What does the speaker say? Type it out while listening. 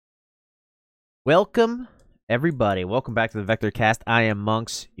Welcome, everybody. Welcome back to the Vector Cast. I am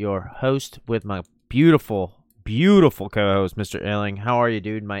Monks, your host, with my beautiful, beautiful co-host, Mr. Illing. How are you,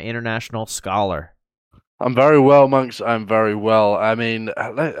 dude? My international scholar. I'm very well, monks. I'm very well. I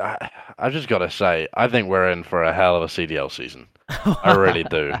just gotta say, I think we're in for a hell of a CDL season. I really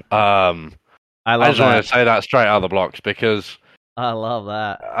do. I I love just wanted to that. say that straight out of the blocks because, I love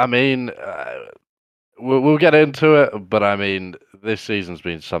that. I mean, we'll get into it, but I mean, this season's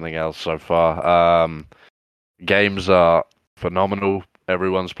been something else so far. Games are phenomenal.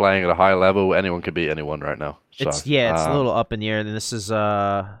 Everyone's playing at a high level. Anyone could beat anyone right now. So, It's a little up in the air. And this is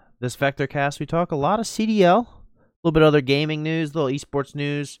this Vector Cast. We talk a lot of CDL, a little bit of other gaming news, a little esports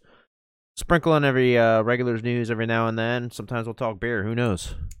news, sprinkle in every regulars news every now and then. Sometimes we'll talk beer. Who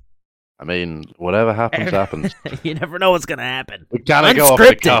knows? I mean, whatever happens, happens. You never know what's gonna happen. We kind of go off the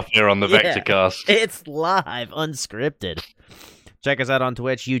Unscripted. cuff here on the Yeah. VectorCast. It's live, unscripted. Check us out on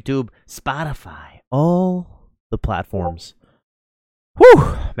Twitch, YouTube, Spotify, all the platforms.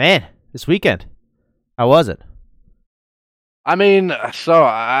 Whew, man, this weekend, how was it? I mean, so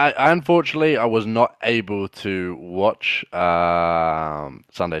I unfortunately I was not able to watch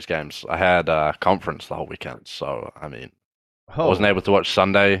Sunday's games. I had a conference the whole weekend, so I mean, I wasn't able to watch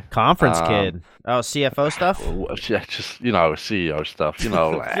Sunday. Conference kid. Oh, CFO stuff? Yeah, just CEO stuff.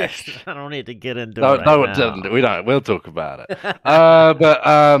 I don't need to get into No, it right no, now. we don't. We'll talk about it.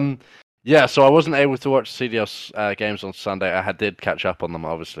 Yeah. So I wasn't able to watch CDS games on Sunday. I did catch up on them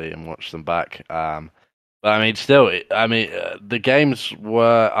obviously and watch them back. But I mean, still, the games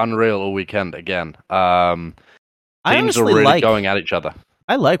were unreal all weekend again. I Teams are honestly really going at each other.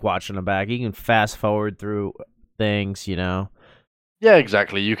 I like watching them back. You can fast forward through things, Yeah,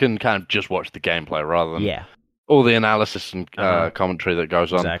 exactly. You can kind of just watch the gameplay rather than Yeah, all the analysis and Uh-huh. commentary that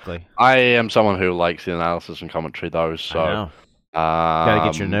goes on. exactly. I am someone who likes the analysis and commentary though, so I know. Gotta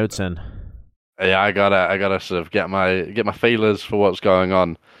get your notes in. Yeah, I gotta sort of get my feelers for what's going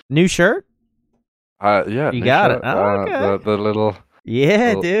on. New shirt? Yeah, You new got it. shirt. Oh, okay. The little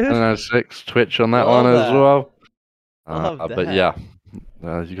Yeah, dude. 6 Twitch on that Love one that. as well. Love But that. yeah,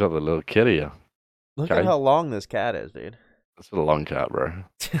 you got the little kitty. Look Okay. at how long this cat is, dude. That's a long cat, bro.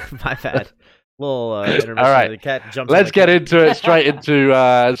 My bad. Little intermission. All right. The cat jumps. Let's on get the into it. Straight into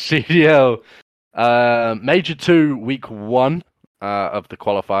CDL Major 2 Week 1 of the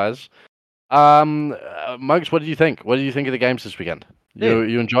qualifiers. Mugs, what do you think? What do you think of the games this weekend?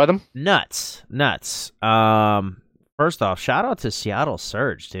 You enjoy them? Nuts. First off, shout out to Seattle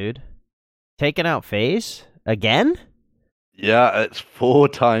Surge, dude. Taking out FaZe again. Yeah, it's 4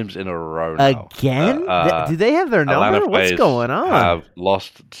 times in a row now. Again? Do they have their number? Atlanta What's FaZe going on? Have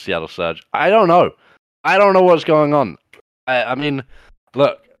lost Seattle Surge. I don't know. I don't know what's going on. I mean,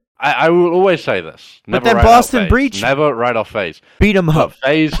 look, I will always say this. But Never then write off Boston FaZe. Breach Never write off FaZe. beat them But up.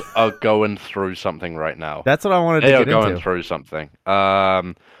 FaZe are going through something right now. That's what I wanted They to are get going into. through something.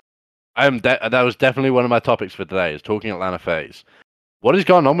 That was definitely one of my topics for today, is talking Atlanta FaZe. What is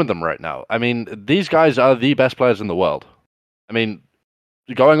going on with them right now? I mean, these guys are the best players in the world. I mean,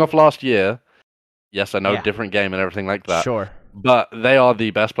 going off last year, yes, I know, Yeah. different game and everything like that. Sure. But they are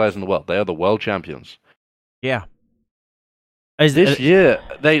the best players in the world. They are the world champions. Yeah. This year,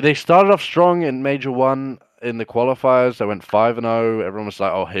 they started off strong in Major 1 in the qualifiers. They went 5-0. Everyone was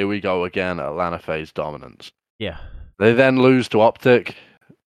like, oh, here we go again, Atlanta FaZe dominance. Yeah. They then lose to Optic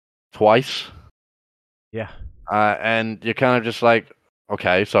twice. Yeah. And you're kind of just like,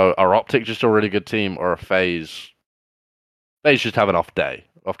 okay, so are Optic just a really good team, or a FaZe just have an off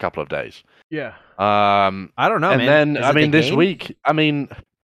couple of days? Yeah. I don't know, and man. then, Is it the this game? week,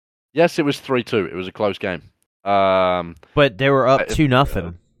 yes, it was 3-2. It was a close game. But they were up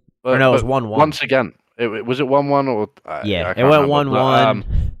 2-0. Or no, it was 1-1. Once again, was it 1-1 or? Yeah, I it can't went remember, 1-1.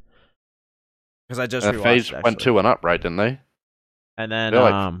 Because I just rewatched FaZe it, went actually. 2-1 up, right? Didn't they? And then, They're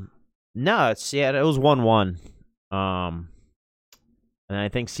like- no, it's Seattle. It was 1-1. And I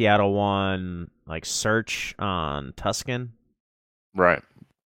think Seattle won like Search on Tuscan. Right.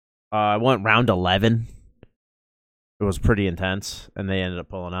 I went round 11. It was pretty intense, and they ended up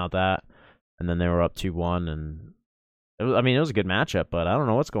pulling out that. And then they were up 2-1, and it was a good matchup. But I don't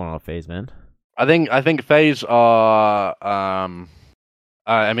know what's going on with FaZe, man. I think FaZe are. I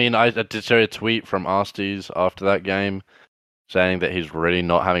did see a tweet from Arstes after that game, saying that he's really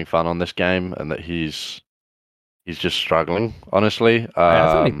not having fun on this game and that he's just struggling. Honestly,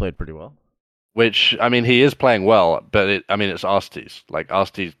 I thought he played pretty well. Which, I mean, he is playing well, but it's Arstes. Like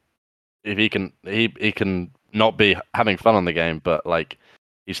Arstes, if he can not be having fun on the game, but like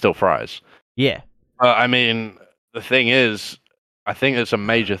he still fries. Yeah. I mean, the thing is, I think it's a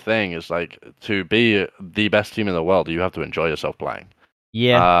major thing. Is like, to be the best team in the world, you have to enjoy yourself playing.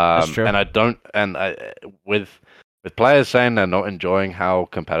 Yeah, that's true. And I don't, and with players saying they're not enjoying how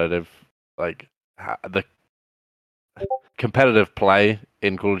competitive, like the competitive play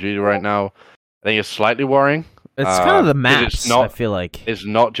in Call of Duty right now, I think it's slightly worrying. It's kind of the 'cause maps, I feel like. it's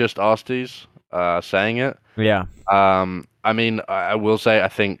not just Arsties saying it. Yeah. I mean, I will say I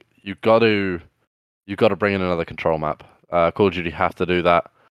think you got to bring in another control map. Call of Duty have to do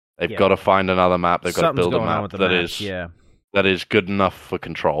that. They've got to find another map. They've got to build a map that is good enough for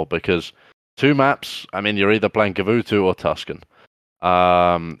control, because 2 maps, I mean, you're either playing Gavutu or Tuscan.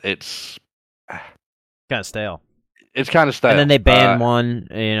 It's kind of stale. It's kind of stale. And then they ban one,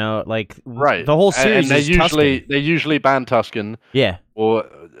 like right. The whole series and is Tuscan. They usually ban Tuscan. Yeah. Or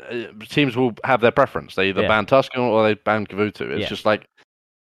teams will have their preference. They either ban Tuscan or they ban Gavutu. It's just like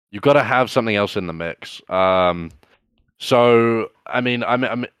you've got to have something else in the mix. So I mean,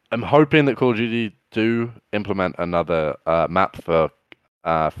 I'm hoping that Call of Duty do implement another map for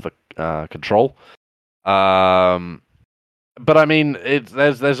control. But I mean,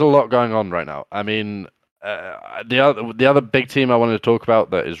 there's a lot going on right now. I mean, the other big team I wanted to talk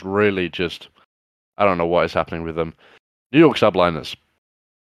about that is really just, I don't know what is happening with them. New York Subliners.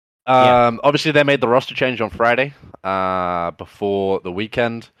 Obviously, they made the roster change on Friday before the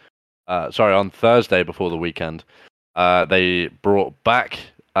weekend. On Thursday before the weekend. They brought back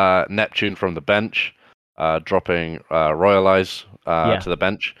Neptune from the bench, dropping Royal Eyes to the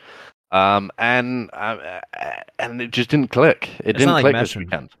bench. And it just didn't click. It didn't click this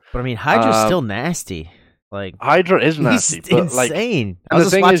weekend. But I mean, Hydra's still nasty. Like Hydra is nasty, but insane. And the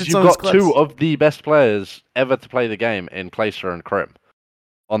thing is, you've got 2 of the best players ever to play the game in Placer and Krim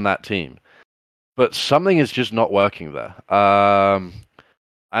on that team, but something is just not working there. It's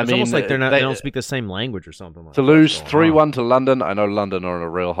almost like they don't speak the same language or something. Like to lose 3-1 to London, I know London are on a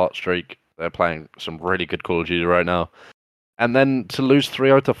real hot streak. They're playing some really good Call of Duty right now. And then to lose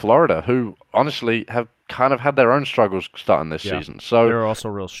 3-0 to Florida, who honestly have kind of had their own struggles starting this season. So they're also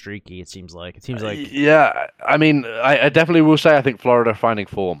real streaky, it seems like. Yeah, I mean, I definitely will say I think Florida are finding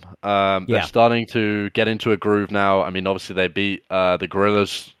form. They're starting to get into a groove now. I mean, obviously they beat the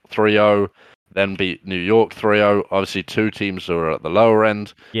Gorillas 3-0, then beat New York 3-0. Obviously 2 teams who are at the lower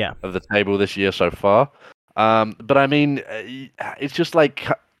end of the table this year so far. But I mean, it's just like,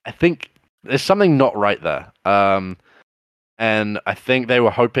 I think there's something not right there. And I think they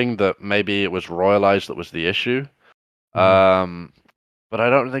were hoping that maybe it was Royal Eyes that was the issue. But I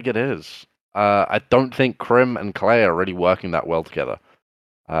don't think it is. I don't think Krim and Clay are really working that well together.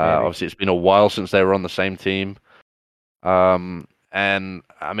 Obviously, it's been a while since they were on the same team. And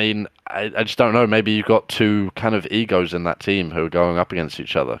I mean, I just don't know. Maybe you've got 2 kind of egos in that team who are going up against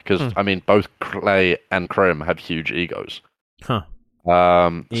each other. Because, I mean, both Clay and Krim have huge egos. Huh.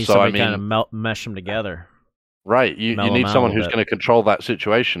 You so I mean, kind of mesh them together. Right, you need someone who's going to control that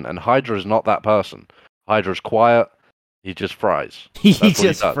situation, and Hydra is not that person. Hydra's quiet; he just fries. He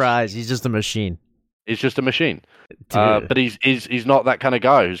just fries. He's just a machine. He's just a machine. But he's not that kind of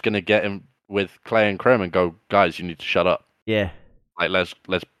guy who's going to get him with Clay and Krim and go, guys, you need to shut up. Yeah, like let's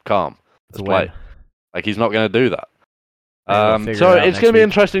calm, let's play. Like he's not going to do that. So it's going to be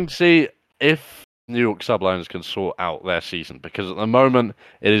interesting to see if New York Subliners can sort out their season, because at the moment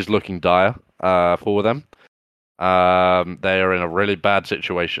it is looking dire for them. They are in a really bad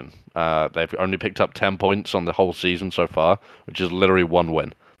situation. They've only picked up 10 points on the whole season so far, which is literally 1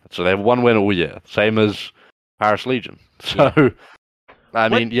 win. So they have 1 win all year, same as Paris Legion. So, I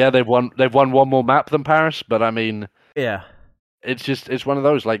mean, they've won 1 more map than Paris, but I mean, it's one of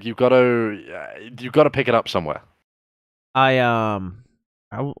those, like, you've got to pick it up somewhere. I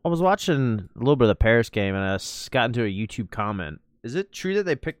was watching a little bit of the Paris game, and I got into a YouTube comment. Is it true that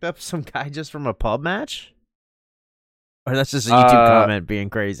they picked up some guy just from a pub match? Or that's just a YouTube comment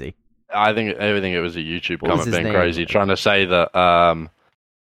being crazy? I think it was a YouTube comment being crazy, trying to say that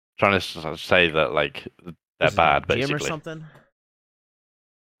like they're bad, basically. Jim or something.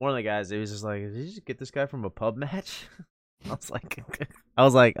 One of the guys, he was just like, "Did you just get this guy from a pub match?" I was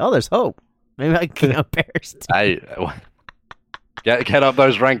like, "Oh, there's hope. Maybe I can get up Paris." Hey, get up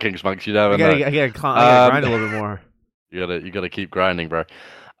those rankings, Monks. You never know. I gotta grind a little bit more. You gotta keep grinding, bro.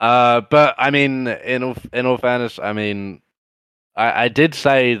 But I mean, in all fairness, I mean, I did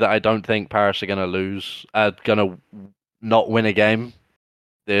say that I don't think Paris are gonna not win a game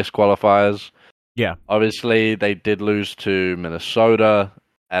this qualifiers. Yeah. Obviously, they did lose to Minnesota,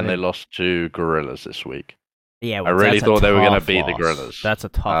 and they lost to Gorillas this week. Yeah, I really thought they were going to beat the Gorillas. That's a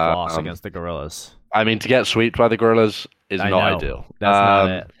tough loss against the Gorillas. I mean, to get swept by the Gorillas is not ideal. That's not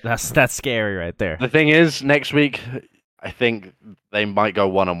it. That's scary right there. The thing is, next week, I think they might go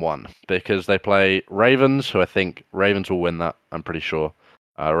 1-1 because they play Ravens, who I think Ravens will win that. I'm pretty sure.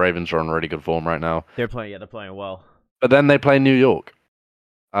 Ravens are on really good form right now. They're playing well. But then they play New York.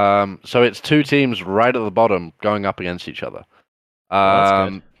 So it's two teams right at the bottom going up against each other.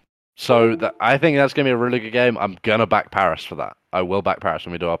 That's good. So I think that's going to be a really good game. I'm going to back Paris for that. I will back Paris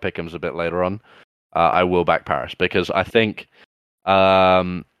when we do our pick'ems a bit later on. I will back Paris because I think,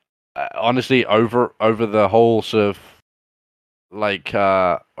 honestly, over the whole sort of like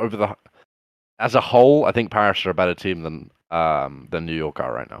as a whole, I think Paris are a better team than New York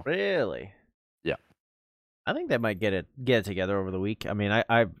are right now. Really? Yeah. I think they might get it together over the week. I mean,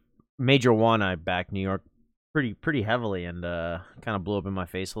 I Major one, I backed New York pretty heavily and kind of blew up in my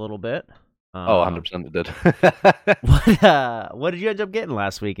face a little bit. 100% it did. What did you end up getting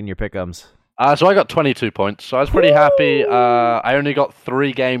last week in your pick'ems? So I got 22 points, so I was pretty happy. I only got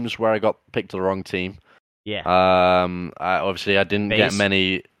 3 games where I got picked the wrong team. Yeah. Obviously, I didn't get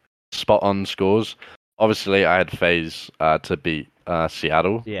many spot-on scores. Obviously, I had FaZe to beat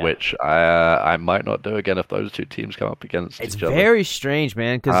Seattle, which I might not do again if those two teams come up against each other. It's very strange,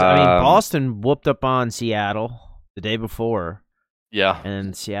 man, because I mean, Boston whooped up on Seattle the day before. Yeah.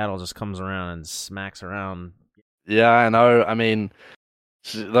 And Seattle just comes around and smacks around. Yeah, I know. I mean,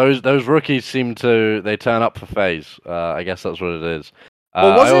 those rookies they turn up for FaZe. I guess that's what it is.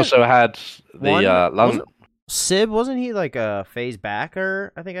 I also had the London. Sib, wasn't he like a FaZe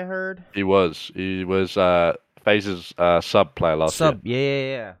backer? I think I heard. He was. FaZe's sub player last year.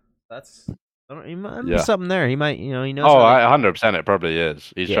 Yeah. He might be something there. He might, he knows. Oh, 100%. It probably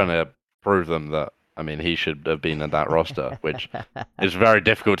is. He's trying to prove them that. I mean, he should have been in that roster, which is very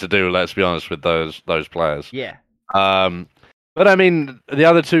difficult to do. Let's be honest with those players. Yeah. But I mean, the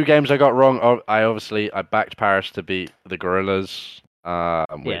other 2 games I got wrong. I backed Paris to beat the Gorillas. Yeah,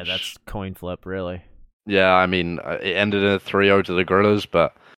 that's coin flip, really. Yeah, I mean, it ended in a 3-0 to the Gorillas,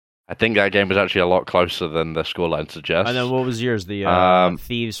 but I think that game was actually a lot closer than the scoreline suggests. And then what was yours? The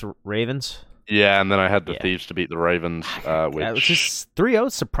Thieves Ravens? Yeah, and then I had the Thieves to beat the Ravens, which... It was just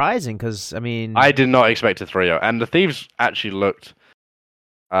 3-0 surprising, because, I mean... I did not expect a 3-0, and the Thieves actually looked...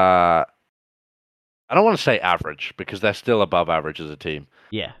 I don't want to say average, because they're still above average as a team.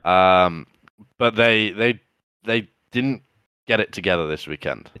 Yeah. But they didn't get it together this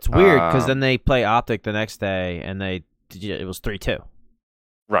weekend. It's weird, because then they play Optic the next day, and it was 3-2.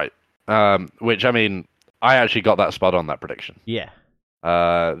 Right. Which, I mean, I actually got that spot on that prediction. Yeah.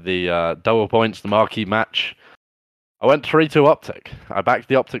 The double points, the marquee match. I went 3-2 Optic. I backed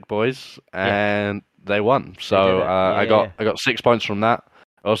the Optic boys, and they won. So I got 6 points from that.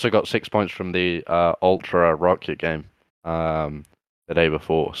 I also got 6 points from the Ultra Rocket game the day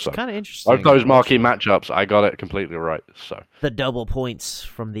before. So it's kind of interesting. Both those marquee matchups, I got it completely right. So the double points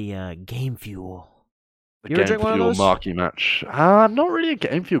from the Game Fuel. The Game Fuel marquee match. I'm not really a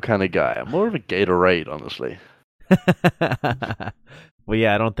Game Fuel kind of guy. I'm more of a Gatorade, honestly. Well,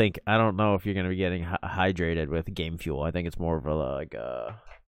 yeah, I don't know if you're going to be getting hydrated with Game Fuel. I think it's more of a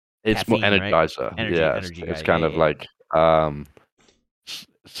it's caffeine, more energizer. Right? It's kind of like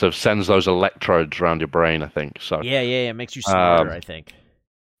sort of sends those electrodes around your brain, I think. So yeah, it makes you smarter, I think.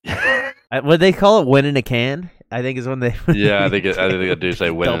 What they call it, win in a can? I think is when they. Yeah, I think I do say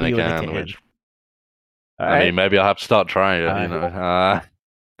win in a can. Which I mean, maybe I'll have to start trying it.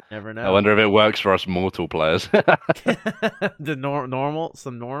 Never know. I wonder if it works for us mortal players. The normal,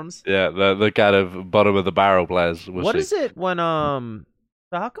 some norms. Yeah, the kind of bottom of the barrel players. What is it when So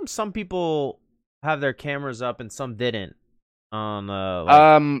how come some people have their cameras up and some didn't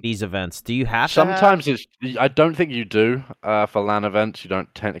on these events? Do you have sometimes to I don't think you do. For LAN events, you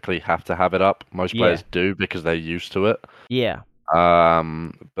don't technically have to have it up. Most players do because they're used to it. Yeah.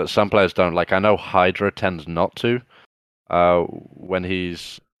 But some players don't. Like I know Hydra tends not to. When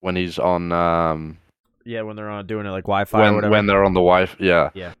he's on when they're on doing it like Wi-Fi or whatever. When they're on the Wi-Fi,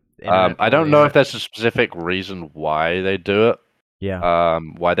 yeah. I don't know if there's a specific reason why they do it. Yeah.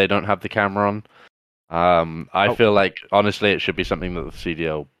 Why they don't have the camera on. I feel like honestly it should be something that the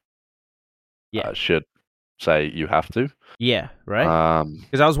CDL should say you have to. Yeah, right.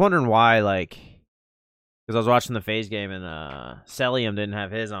 Because I was wondering why, because I was watching the FaZe game and Celium didn't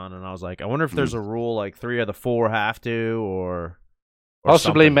have his on, and I was like, I wonder if there's a rule like 3 of the 4 have to, or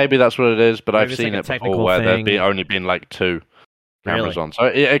possibly something. Maybe that's what it is. But maybe I've seen like it before where there've only been like 2 cameras on, so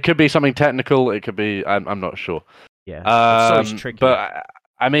it could be something technical. It could be I'm not sure. Yeah, it's always tricky. But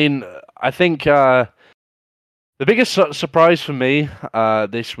I mean, I think the biggest surprise for me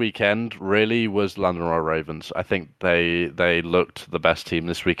this weekend really was London Royal Ravens. I think they looked the best team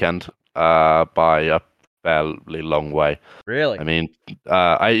this weekend by a fairly long way. Really? I mean,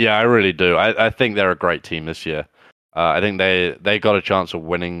 I really do. I think they're a great team this year. I think they got a chance of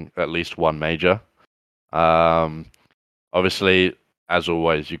winning at least one major. Obviously, as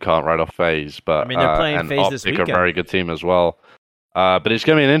always, you can't write off FaZe, I but mean, they're playing and FaZe this Optic are a weekend. very good team as well. But it's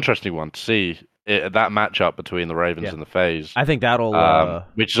going to be an interesting one to see that matchup between the Ravens Yeah. and the FaZe, I think that'll.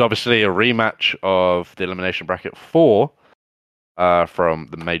 which is obviously a rematch of the Elimination Bracket 4 from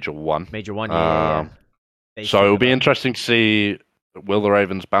the Major 1. Major 1, yeah. So it'll be interesting to see, will the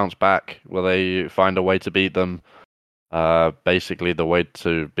Ravens bounce back? Will they find a way to beat them? Basically, the way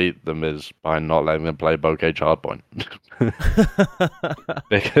to beat them is by not letting them play Bocage Hardpoint.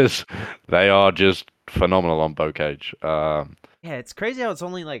 Because they are just phenomenal on Bocage. Yeah, it's crazy how it's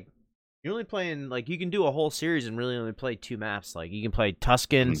only like you're only playing like you can do a whole series and really only play 2 maps. Like you can play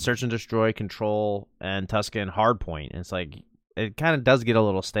Tuscan, Search and Destroy, Control, and Tuscan Hardpoint. And it's like it kind of does get a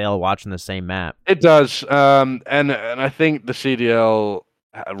little stale watching the same map. It does, and I think the CDL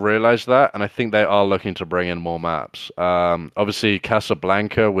realized that, and I think they are looking to bring in more maps. Obviously,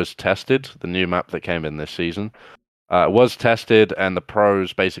 Casablanca was tested, the new map that came in this season. Was tested, and the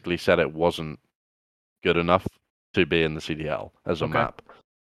pros basically said it wasn't good enough to be in the CDL as a map.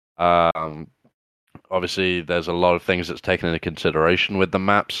 Obviously, there's a lot of things that's taken into consideration with the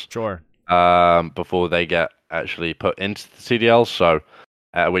maps. Sure. Before they get actually put into the CDL, so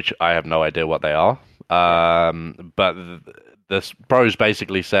which I have no idea what they are. But the pros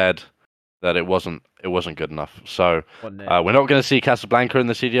basically said that it wasn't good enough. So we're not going to see Casablanca in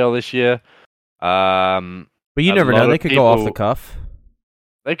the CDL this year. But you never know; they could go off the cuff.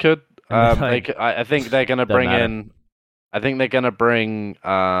 They could. I think they're going to bring in. I think they're going to bring.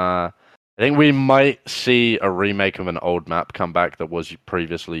 I think we might see a remake of an old map come back that was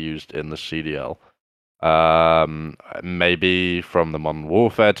previously used in the CDL. Maybe from the Modern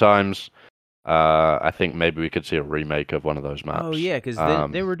Warfare times. I think maybe we could see a remake of one of those maps. Oh yeah, because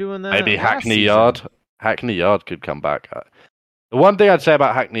they were doing that. Maybe Hackney Yard. Hackney Yard could come back. The one thing I'd say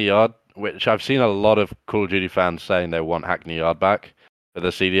about Hackney Yard, which I've seen a lot of Call of Duty fans saying they want Hackney Yard back for the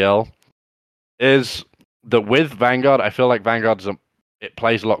CDL, is that with Vanguard, I feel like Vanguard it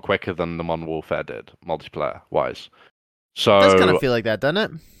plays a lot quicker than the Modern Warfare did, multiplayer wise. So it does kind of feel like that, doesn't it?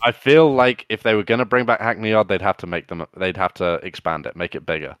 I feel like if they were going to bring back Hackney Yard, they'd have to expand it, make it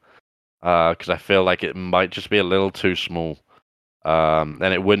bigger. Because I feel like it might just be a little too small. And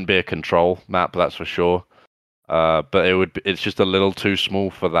it wouldn't be a control map, that's for sure. But it's just a little too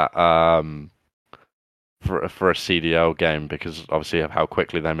small for that for a CDL game, because obviously of how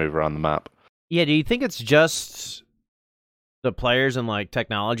quickly they move around the map. Yeah, do you think it's just the players and like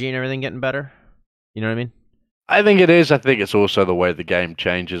technology and everything getting better? You know what I mean? I think it is. I think it's also the way the game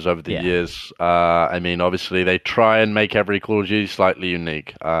changes over the years. I mean, obviously, they try and make every Call of Duty slightly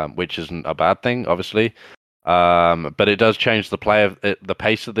unique, which isn't a bad thing, obviously. But it does change the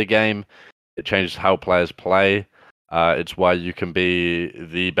pace of the game. It changes how players play. It's why you can be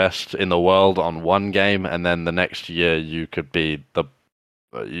the best in the world on one game, and then the next year you could be not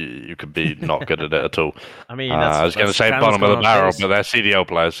good at it at all. I mean, I was going to say bottom of the barrel, but they're CDL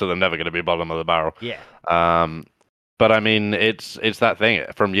players, so they're never going to be bottom of the barrel. Yeah. But I mean, it's that thing.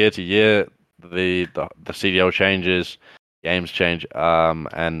 From year to year, the CDL changes, games change,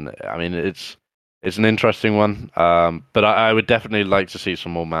 and I mean, it's an interesting one. But I would definitely like to see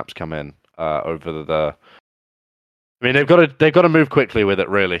some more maps come in over the. I mean, they've got to move quickly with it,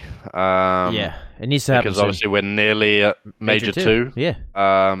 really. Yeah, it needs to happen because obviously we're nearly at Major 2. Yeah.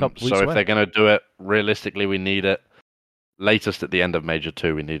 So if they're going to do it realistically, we need it latest at the end of Major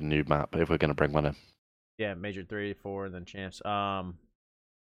 2. We need a new map if we're going to bring one in. Yeah, Major 3, 4, and then Champs.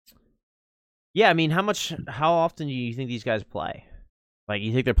 Yeah, I mean, how often do you think these guys play? Like,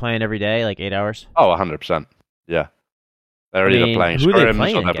 you think they're playing every day, like 8 hours? Oh, 100%. Yeah. They're either playing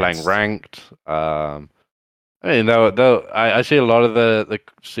scrims or they're playing ranked. I mean, I see a lot of the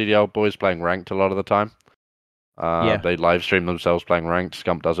CDL boys playing ranked a lot of the time. They live stream themselves playing ranked.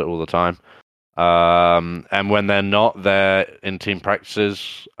 Scump does it all the time. And when they're not, they're in team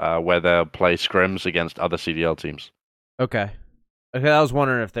practices where they'll play scrims against other CDL teams. Okay. I was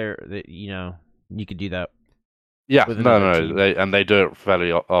wondering if you could do that. Yeah, no. They do it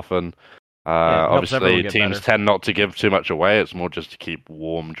fairly often. Obviously, teams tend not to give too much away. It's more just to keep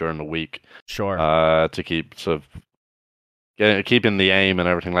warm during the week. Sure. To keep sort of keeping the aim and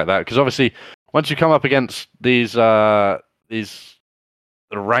everything like that. Because obviously, once you come up against these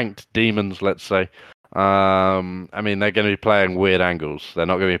ranked demons, let's say, I mean, they're going to be playing weird angles. They're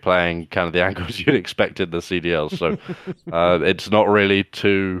not going to be playing kind of the angles you'd expect in the CDL. So it's not really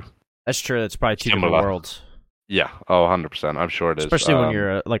too. That's true. That's probably two different worlds. Yeah, 100%. I'm sure it is. Especially when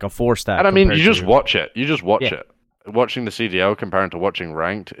you're like a 4-stat. And I mean, you just watch it. You just watch it. Watching the CDL comparing to watching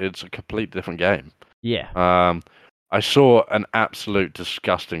ranked, it's a complete different game. Yeah. I saw an absolute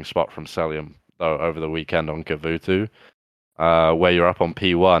disgusting spot from Celium though over the weekend on Kavutu. where you're up on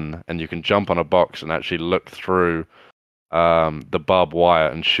P1 and you can jump on a box and actually look through the barbed wire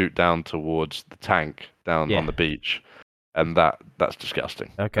and shoot down towards the tank down on the beach. And that's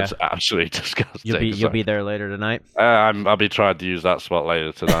disgusting. Okay. It's absolutely disgusting. You'll be there later tonight? I'll be trying to use that spot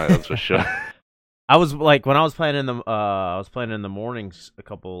later tonight, that's for sure. I was like, when I was playing in the mornings a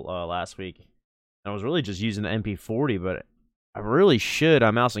couple last week. I was really just using the MP40, but I really should.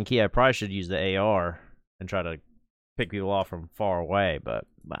 On mouse and key, I probably should use the AR and try to pick people off from far away. But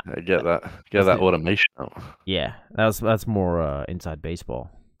get that automation out. Yeah, that's more inside baseball.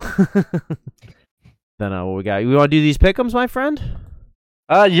 Then what we got? You want to do these pick'ems, my friend?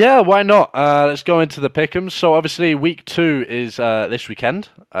 Yeah, why not? Let's go into the pick'ems. So obviously, week 2 is this weekend,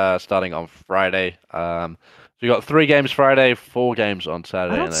 starting on Friday. So you got 3 games Friday, 4 games on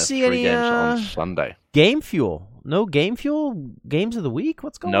Saturday, and then 3 games on Sunday. Game Fuel. No Game Fuel games of the week?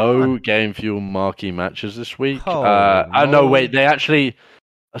 What's going on? No Game Fuel marquee matches this week. Oh, no, wait. They actually.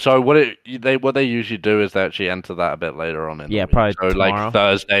 So what they usually do is they actually enter that a bit later on in the week. Probably so tomorrow. Like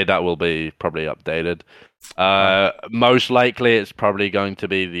Thursday, that will be probably updated. Most likely, it's probably going to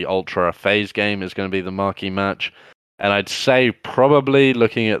be the Ultra Phase game is going to be the marquee match, and I'd say probably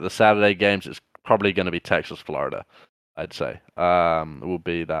looking at the Saturday games, it's probably going to be Texas, Florida. I'd say will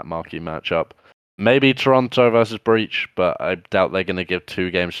be that marquee matchup. Maybe Toronto versus Breach, but I doubt they're going to give 2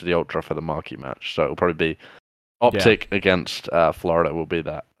 games to the Ultra for the marquee match. So it'll probably be Optic against Florida will be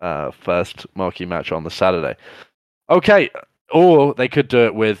that first marquee match on the Saturday. Okay, or they could do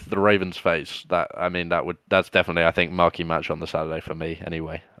it with the Ravens phase. That's definitely, I think, marquee match on the Saturday for me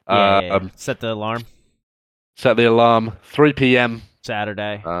anyway. Set the alarm. Set the alarm. 3 p.m.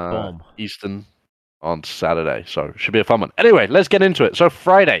 Saturday. Boom. Eastern on Saturday. So should be a fun one. Anyway, let's get into it. So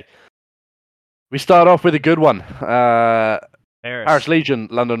Friday, we start off with a good one. Paris Legion,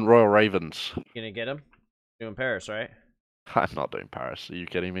 London Royal Ravens. You gonna get him? Doing Paris, right? I'm not doing Paris. Are you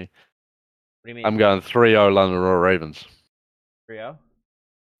kidding me? What do you mean? I'm going 3-0 London Royal Ravens. 3-0?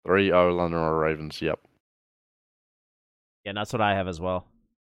 3-0 London Royal Ravens, yep. Yeah, that's what I have as well.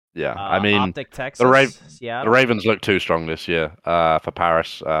 Yeah, I mean, Optic, Texas, Seattle. The Ravens look too strong this year for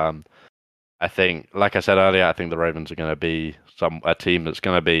Paris. I think, like I said earlier, I think the Ravens are going to be a team that's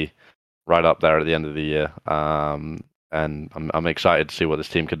going to be right up there at the end of the year. And I'm excited to see what this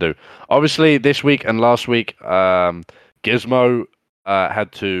team can do. Obviously, this week and last week, Gizmo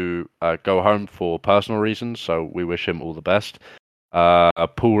had to go home for personal reasons, so we wish him all the best.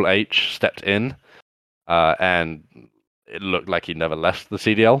 Pool H stepped in, and it looked like he never left the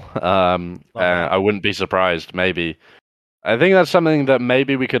CDL. I wouldn't be surprised, maybe. I think that's something that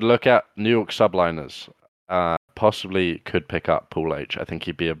maybe we could look at. New York Subliners possibly could pick up Pool H. I think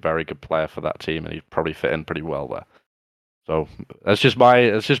he'd be a very good player for that team, and he'd probably fit in pretty well there. So that's just my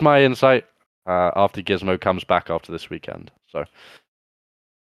insight after Gizmo comes back after this weekend. So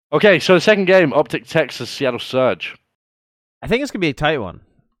okay, so the second game, Optic Texas, Seattle Surge. I think it's gonna be a tight one.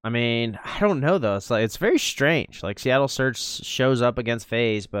 I mean, I don't know though. It's very strange. Like Seattle Surge shows up against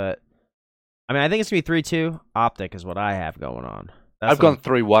FaZe, but I mean, I think it's gonna be 3-2. Optic is what I have going on. I've gone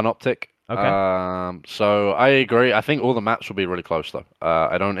 3-1 Optic. Okay. So I agree. I think all the maps will be really close though.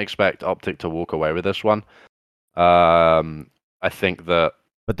 I don't expect Optic to walk away with this one. I think that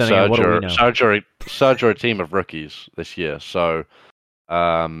but then again, what do we know? Surge are a team of rookies this year, so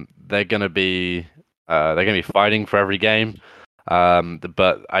they're gonna be fighting for every game.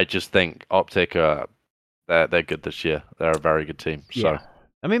 But I just think Optic they're good this year. They're a very good team. Yeah. So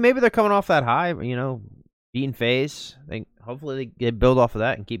I mean, maybe they're coming off that high, beating FaZe. Hopefully they build off of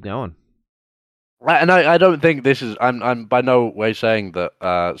that and keep going. And I don't think this is. I'm by no way saying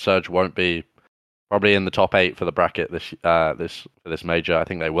that Surge won't be probably in the top 8 for the bracket this major. I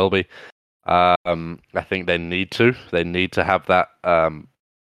think they will be. I think they need to. They need to have that.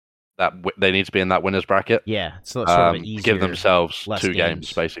 They need to be in that winners bracket. Yeah, so sort of easier, give themselves 2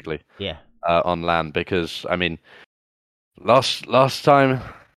 games basically. Yeah. On land, because I mean, last time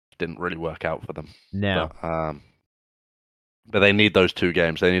didn't really work out for them. No. But they need those 2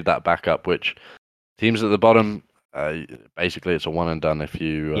 games. They need that backup. Which teams at the bottom. Basically, it's a one and done if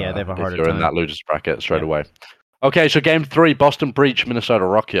you they have a harder you're time. in that losers bracket straight away. Okay, so game 3, Boston Breach, Minnesota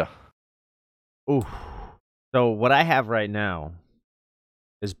Rockya. Ooh. So what I have right now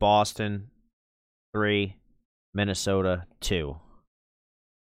is Boston 3, Minnesota 2.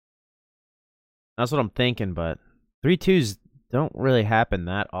 That's what I'm thinking, but 3-2s don't really happen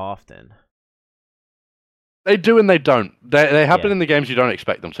that often. They do and they don't. They happen in the games you don't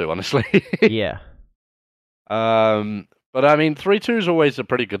expect them to, honestly. Yeah. But I mean, 3-2 is always a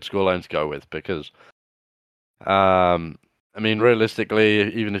pretty good scoreline to go with because, I mean,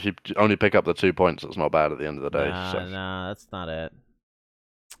 realistically, even if you only pick up the 2 points, it's not bad at the end of the day. Nah, that's not it.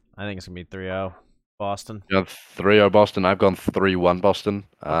 I think it's gonna be 3-0 Boston. You know, 3-0 Boston. I've gone 3-1 Boston.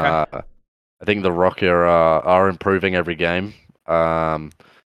 Okay. I think the Rocky are improving every game. I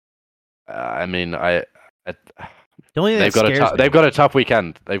mean, The only thing they've that got scares me. they've got a tough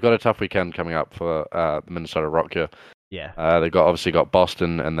weekend. They've got a tough weekend coming up for the Minnesota Rocky. Yeah. They've obviously got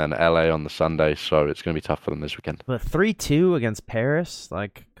Boston and then LA on the Sunday, so it's going to be tough for them this weekend. But 3-2 against Paris,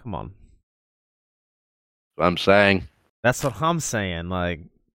 like, come on. That's what I'm saying. That's what I'm saying. Like,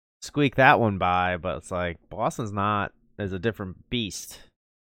 squeak that one by, but it's like Boston's not. There's a different beast.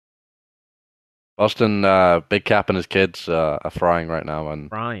 Boston, Big Cap and his kids are frying right now, and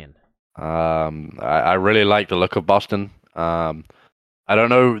Brian. I really like the look of Boston. I don't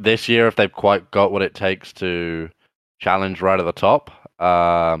know this year if they've quite got what it takes to challenge right at the top.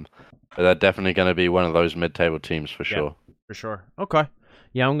 But they're definitely going to be one of those mid-table teams for sure. For sure. Okay.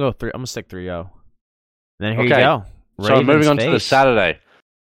 Yeah, I'm gonna stick 3-0. Then here you Okay. go. So moving on to the face. Saturday.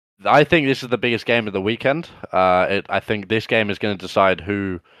 I think this is the biggest game of the weekend. I think this game is going to decide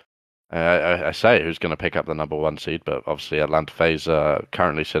who. I say who's going to pick up the number 1 seed, but obviously Atlanta FaZe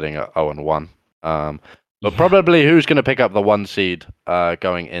currently sitting at 0-1. But probably who's going to pick up the 1 seed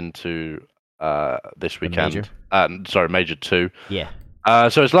going into this weekend? Major 2. Yeah.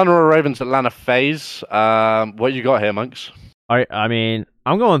 So it's London Royal Ravens, Atlanta FaZe. What you got here, Monks? I mean,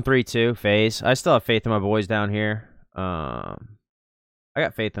 I'm going 3-2 FaZe. I still have faith in my boys down here. I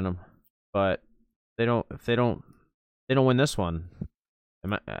got faith in them, but if they don't win this one,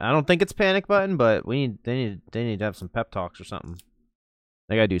 I don't think it's panic button, but they need to have some pep talks or something.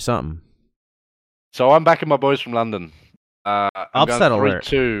 They gotta do something. So I'm backing my boys from London. I'm upset going alert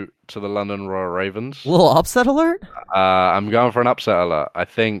 3-2 to the London Royal Ravens. A little upset alert. I'm going for an upset alert. I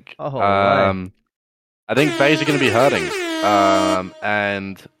think. I think FaZe are going to be hurting.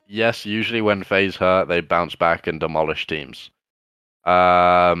 And yes, usually when FaZe hurt, they bounce back and demolish teams.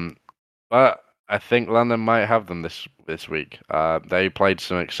 But I think London might have them this week. They played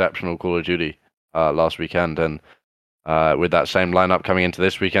some exceptional Call of Duty last weekend, and with that same lineup coming into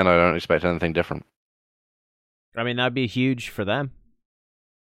this weekend, I don't expect anything different. I mean, that'd be huge for them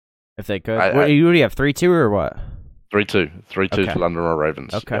if they could. What do you have, 3-2 or what? 3-2 to London Royal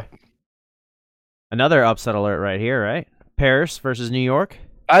Ravens. Okay. Yep. Another upset alert right here, right? Paris versus New York.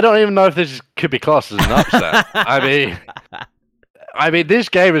 I don't even know if this could be classed as an upset. I mean, this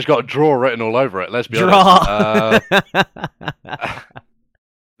game has got draw written all over it. Let's be honest.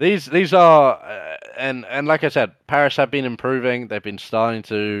 These are, and like I said, Paris have been improving. They've been starting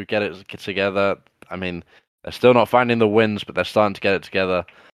to get it together. I mean, they're still not finding the wins, but they're starting to get it together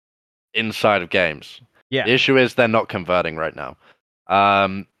inside of games. Yeah. The issue is they're not converting right now.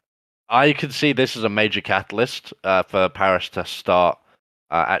 I could see this as a major catalyst for Paris to start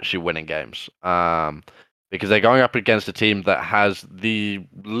actually winning games. Because they're going up against a team that has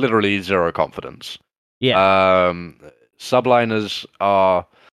literally zero confidence. Yeah. Subliners are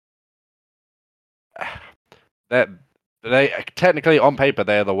they technically on paper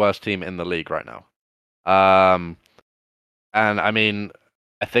they are the worst team in the league right now. And I mean,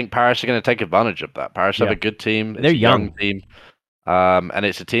 I think Paris are going to take advantage of that. Paris have a good team. It's they're a young team. And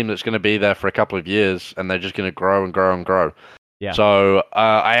it's a team that's going to be there for a couple of years, and they're just going to grow and grow and grow. Yeah. So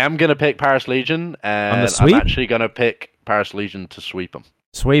I am going to pick Paris Legion, and I'm actually going to pick Paris Legion to sweep them.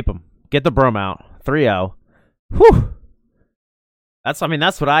 Sweep them. Get the broom out. 3-0. Whew. That's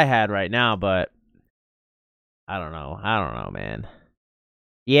what I had right now, but I don't know, man.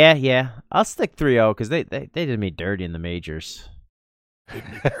 Yeah. I'll stick 3-0 because they did me dirty in the majors. Did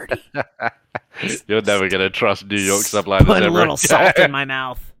me dirty. You're never going to trust New York subliners. Put a little salt in my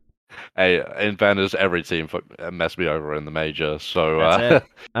mouth. Hey, in fairness, every team messed me over in the major, so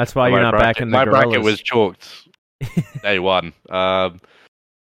that's why you're not back in the my Gorillas. bracket was chalked day one.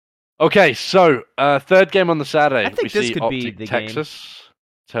 Okay, so third game on the Saturday. I think this could be the Texas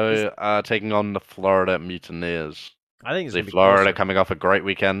taking on the Florida Mutineers. I think it's Florida coming off a great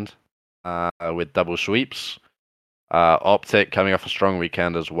weekend with double sweeps. Optic coming off a strong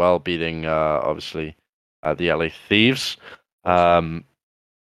weekend as well, beating obviously the LA Thieves.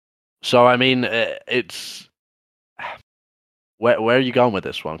 So I mean, it's where are you going with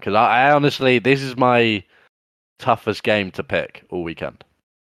this one? Because I honestly, this is my toughest game to pick all weekend.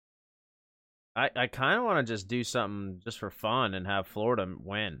 I kind of want to just do something just for fun and have Florida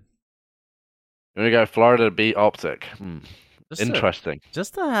win. You're gonna go Florida to beat Optic. Interesting.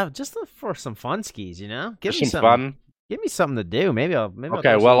 Just for some fun skis, you know. Give me some fun. Give me something to do. Maybe I'll.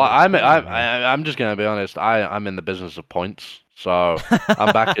 Okay, do well, something I'm just gonna be honest. I'm in the business of points, so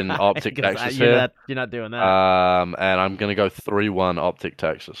I'm back in Optic Texas here. You're not doing that. And I'm gonna go 3-1 Optic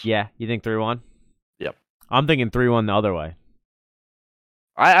Texas. Yeah, you think 3-1? Yep. I'm thinking 3-1 the other way.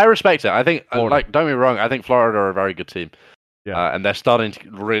 I respect it. I think, Florida. like, don't get me wrong. I think Florida are a very good team. Yeah. And they're starting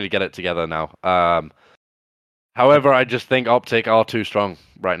to really get it together now. However, I just think Optic are too strong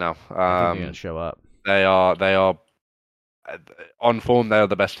right now. I think they're gonna show up. They are on form. They are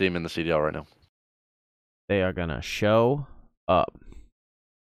the best team in the CDL right now. They are gonna show up.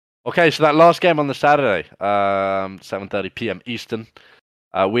 Okay, so that last game on the Saturday, 7:30 p.m. Eastern,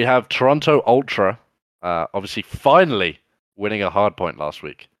 we have Toronto Ultra, obviously finally winning a hard point last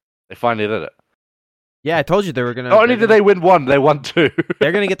week. They finally did it. Yeah, I told you they were gonna. Not only did they win one, they won two.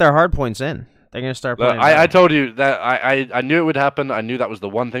 They're gonna get their hard points in. They're gonna start playing. I told you that I knew it would happen. I knew that was the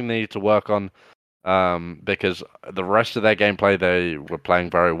one thing they need to work on, because the rest of their gameplay they were playing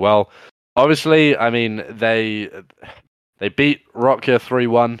very well. Obviously, I mean they beat Rockya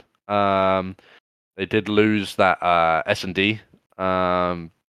 3-1. They did lose that S&D.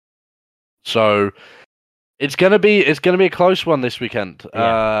 So it's gonna be a close one this weekend.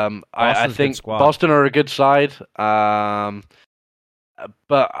 Yeah. I think Boston are a good side.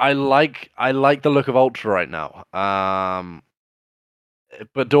 But I like the look of Ultra right now.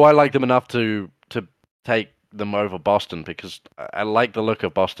 But do I like them enough to take them over Boston? Because I like the look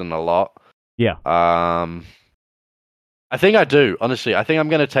of Boston a lot. Yeah. I think I do, honestly. I think I'm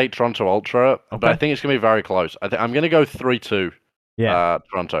going to take Toronto Ultra, Okay. but I think it's going to be very close. I'm going to go 3-2. Yeah.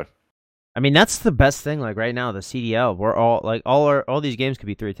 Toronto. I mean, that's the best thing. Like right now, the CDL, we're all these games could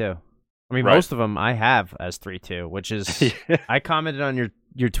be 3-2. I mean, Right. most of them I have as 3-2, which is Yeah. I commented on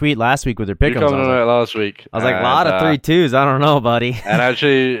your tweet last week with your You pick'ems. commented on it last week. I was like, a lot of 3-2s. I don't know, buddy. And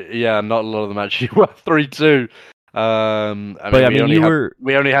actually, yeah, not a lot of them actually were 3-2.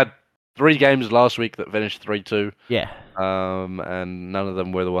 We only had 3 games last week that finished 3-2. Yeah. And none of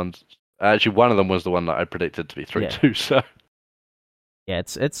them were the ones. Actually, one of them was the one that I predicted to be 3-2. So Yeah,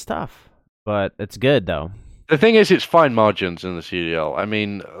 it's tough, but it's good though. the thing is, it's fine margins in the CDL. I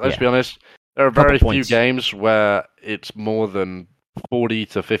mean, let's be honest. There are very few games where it's more than 40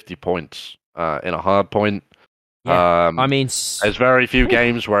 to 50 points in a hard point. Yeah. I mean, there's very few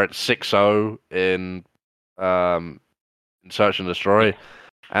games where it's 6-0 in Search and Destroy.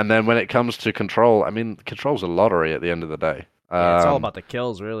 And then when it comes to Control, I mean, Control's a lottery at the end of the day. It's all about the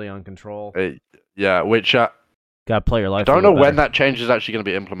kills, really, on Control. Which gotta play your life. I don't know when that change is actually going to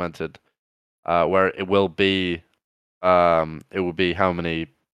be implemented. Where it will be how many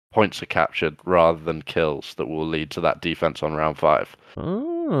points are captured rather than kills that will lead to that defense on round 5.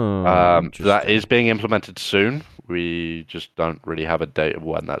 Oh, that is being implemented soon. We just don't really have a date of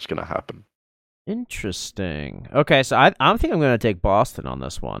when that's going to happen. Interesting. Okay, so I think I'm going to take Boston on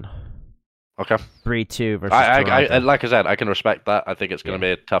this one. Okay. 3-2 versus Toronto. Like I said, I can respect that. I think it's going to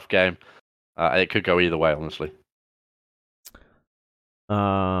be a tough game. It could go either way, honestly.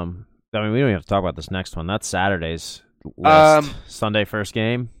 I mean, we don't even have to talk about this next one. That's Saturday's list. Sunday first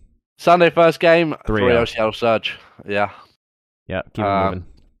game. Sunday first game. 3-0 Seattle Surge. Yeah. Yeah. Keep it moving.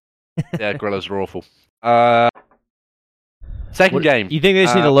 Yeah, Gorillas are awful. Second game. You think they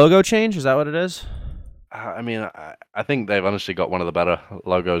just need a logo change? Is that what it is? I mean, I think they've honestly got one of the better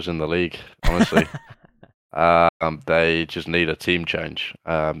logos in the league. Honestly, they just need a team change.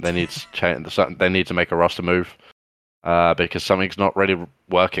 They need to change. They need to make a roster move because something's not really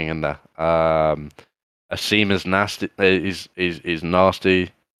working in there. Asim is nasty. He's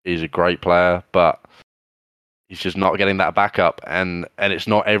nasty. He's a great player, but he's just not getting that backup, and it's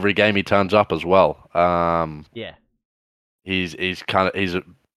not every game he turns up as well. Yeah. He's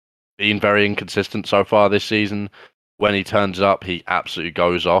been very inconsistent so far this season. When he turns up, he absolutely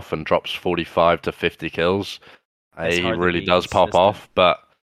goes off and drops 45 to 50 kills. He really does pop off, but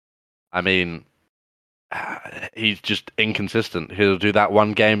I mean, he's just inconsistent. He'll do that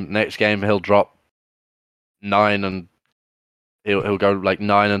one game, next game he'll drop 9 and he'll go like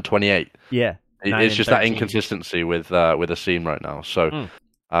 9 and 28. Yeah, it's just 13. That inconsistency with Asim right now. So.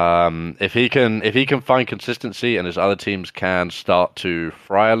 If he can find consistency and his other teams can start to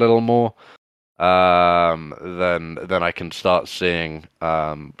fry a little more, then I can start seeing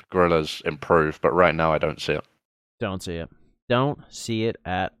Gorillas improve. But right now, I don't see it. Don't see it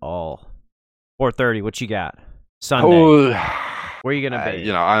at all. 4:30. What you got? Sunday. Oh, where are you gonna be?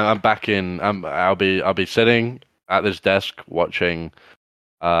 I'm back in. I'll be sitting at this desk watching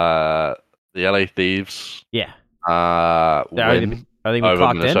the LA Thieves. Yeah. Win. Are they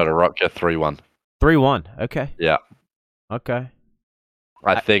over Minnesota Rockya 3-1. 3-1. Okay. Yeah. Okay.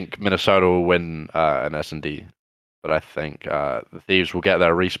 I think Minnesota will win an S&D but I think the Thieves will get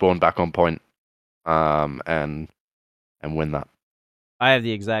their respawn back on point, and win that. I have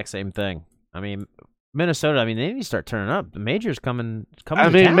the exact same thing. I mean, Minnesota. I mean, they need to start turning up. The major's coming. I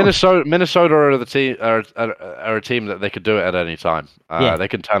to mean, town. Minnesota are the team are a team that they could do it at any time. Yeah. They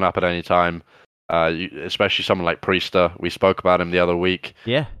can turn up at any time. Especially someone like Priester. We spoke about him the other week.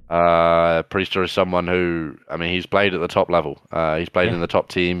 Yeah. Priester is someone who, I mean, he's played at the top level. He's played in the top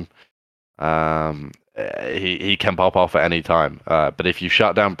team. He can pop off at any time. But if you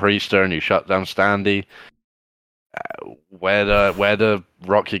shut down Priester and you shut down Standy, where the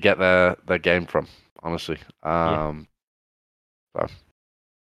Rock you get their game from? Honestly. So.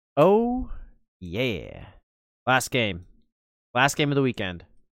 Oh yeah. Last game of the weekend.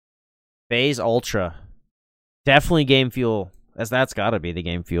 FaZe Ultra. Definitely Game Fuel. That's got to be the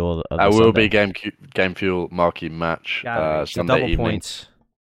Game Fuel. Of the will Sunday. be Game Fuel marquee match. Sunday double evening. Points.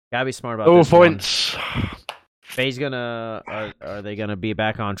 Gotta be smart about double this points. FaZe gonna are they gonna be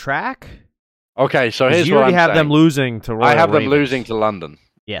back on track? Okay, so here's you what already I'm have saying. them losing to Royal I have them Ravens. losing to London.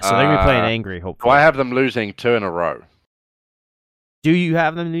 Yeah, so they're gonna be playing angry. Hopefully. So I have them losing 2 in a row. Do you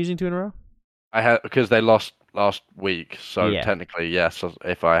have them losing 2 in a row? I have because they lost last week. So Yeah. technically, yes.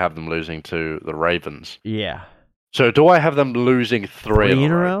 If I have them losing to the Ravens. Yeah. So do I have them losing 3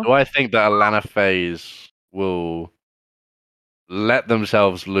 in a row? Do I think that Atlanta FaZe will let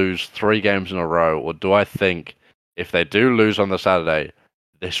themselves lose 3 games in a row, or do I think if they do lose on the Saturday,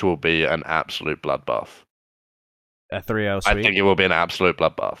 this will be an absolute bloodbath? A 3-0 sweep. I think it will be an absolute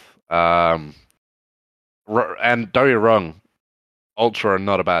bloodbath. And don't get me wrong, Ultra are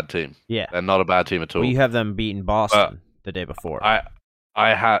not a bad team. Yeah. They're not a bad team at all. Well, you have them beating Boston the day before. I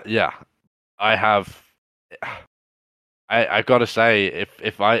gotta say,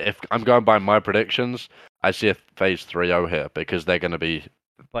 if I'm going by my predictions, I see a FaZe 3-0 here because they're gonna be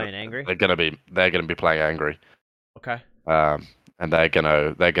playing angry. They're gonna be playing angry. Okay. And they're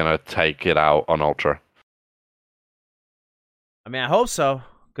gonna take it out on Ultra. I mean, I hope so,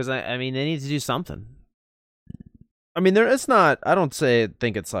 because I mean, they need to do something. I mean, it's not. I don't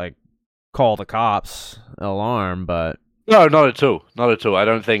think it's like call the cops, alarm, but no, not at all. Not at all. I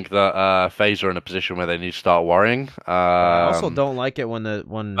don't think that FaZe are in a position where they need to start worrying. I also don't like it when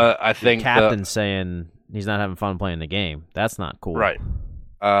I think the captain's saying he's not having fun playing the game. That's not cool. Right.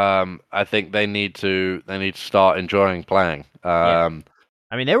 I think they need to start enjoying playing.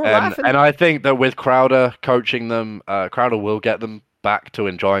 I mean, they were laughing. And I think that with Crowder coaching them, Crowder will get them back to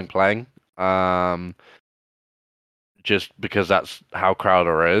enjoying playing. Just because that's how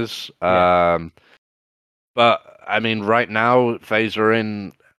Crowder is. But I mean, right now, FaZe are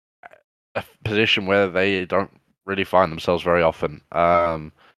in a position where they don't really find themselves very often,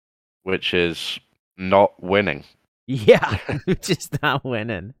 which is not winning. Yeah, just not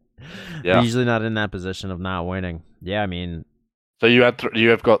winning. Yeah. They're usually not in that position of not winning. Yeah, I mean. So you have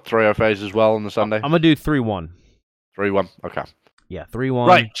got 3-0 FaZe as well on the Sunday? I'm gonna do 3-1. 3-1. Okay. Yeah, 3-1.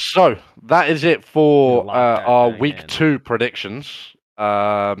 Right. So that is it for our thing week in. 2 predictions.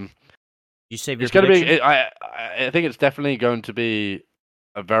 You save your It's going to prediction? be. I think it's definitely going to be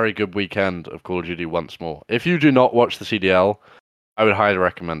a very good weekend of Call of Duty once more. If you do not watch the CDL, I would highly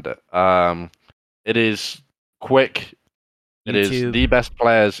recommend it. It is quick. It is YouTube. the best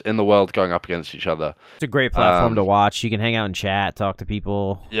players in the world going up against each other. It's a great platform to watch. You can hang out and chat, talk to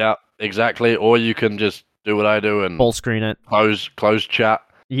people. Yeah, exactly. Or you can just do what I do and Full screen it. close chat.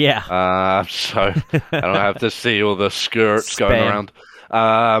 Yeah. So I don't have to see all the skirts going Spam.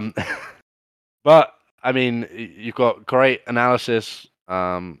 around. But I mean, you've got great analysis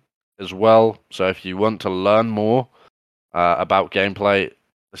as well. So if you want to learn more about gameplay,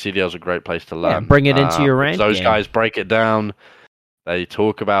 the CDL is a great place to learn. Yeah, bring it into your rank Those game. guys break it down. They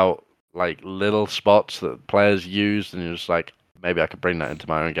talk about like little spots that players use, and you're just like, maybe I could bring that into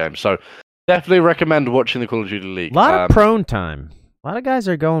my own game. So definitely recommend watching the Call of Duty League. A lot of prone time. A lot of guys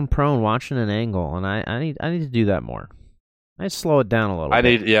are going prone, watching an angle, and I need to do that more. I need to slow it down a little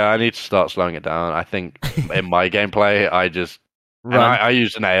bit. I need to start slowing it down. I think in my gameplay, I just I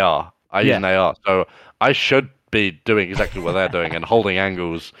use an AR. I use an AR, so I should be doing exactly what they're doing and holding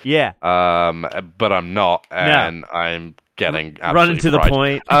angles. Yeah. But I'm not, and I'm getting running to the fried.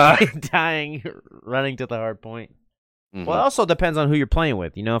 point, dying, running to the hard point. Mm-hmm. Well, it also depends on who you're playing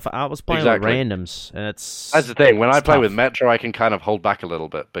with. You know, if I was playing with randoms, and that's the thing. When I play tough. with Metro, I can kind of hold back a little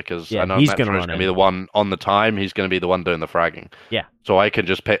bit because I know he's Metro is going to be the one on the time. He's going to be the one doing the fragging. Yeah. So I can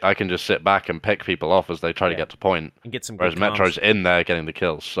just sit back and pick people off as they try to get to point. And get some. Whereas Metro's in there getting the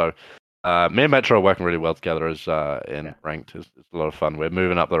kills. So me and Metro are working really well together as in ranked. It's a lot of fun. We're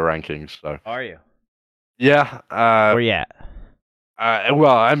moving up the rankings. So. Are you? Yeah. Where you at?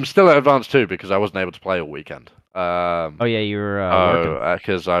 Well, I'm still at Advanced 2 because I wasn't able to play all weekend. Oh yeah, you were working.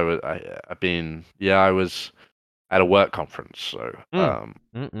 Because I was at a work conference, so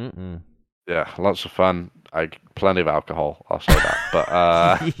Mm. yeah, lots of fun. Plenty of alcohol, I'll say that.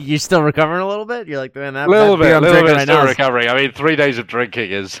 But You still recovering a little bit? You're like, man, a that beer I'm little drinking bit right still now. recovering. I mean, 3 days of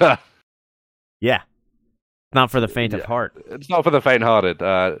drinking is Yeah, not for the faint of yeah, heart. it's not for the faint-hearted.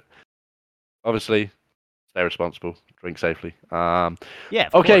 Obviously, stay responsible, drink safely. Yeah.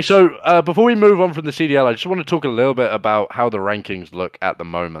 Of Okay, course. so before we move on from the CDL, I just want to talk a little bit about how the rankings look at the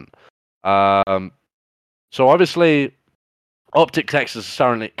moment. So obviously, Optic Texas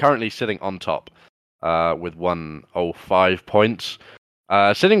is currently sitting on top with 105 points.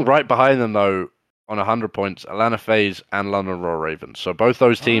 Sitting right behind them, though, on 100 points, Atlanta FaZe and London Royal Ravens. So both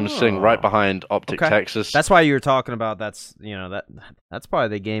those teams sitting right behind Optic Texas. That's why you were talking about that's probably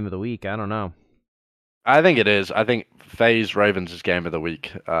the game of the week. I don't know. I think it is. I think FaZe Ravens is game of the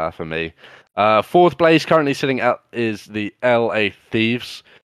week for me. Fourth place currently sitting out is the LA Thieves,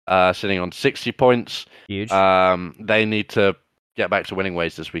 sitting on 60 points. Huge. They need to get back to winning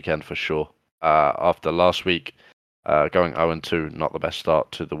ways this weekend for sure. After last week, going 0-2, not the best start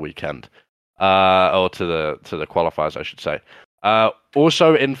to the weekend, or to the qualifiers, I should say.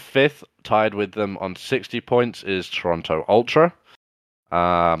 Also in fifth, tied with them on 60 points, is Toronto Ultra,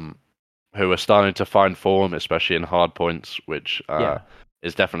 who are starting to find form, especially in hard points, which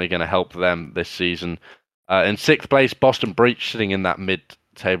is definitely going to help them this season. In sixth place, Boston Breach, sitting in that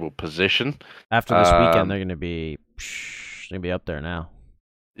mid-table position. After this weekend, they're going to be up there now.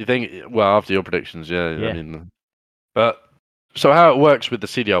 You think? Well, after your predictions, yeah. I mean, but so how it works with the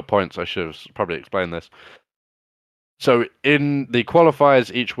CDL points, I should have probably explained this. So in the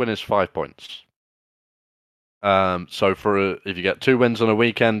qualifiers, each win is 5 points. So if you get 2 wins on a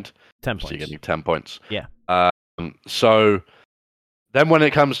weekend, 10 points. You're getting 10 points. Yeah. So then when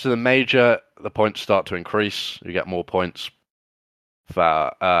it comes to the major, the points start to increase. You get more points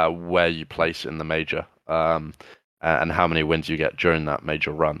for where you place in the major, and how many wins you get during that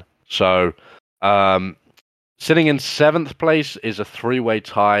major run. So sitting in 7th place is a 3-way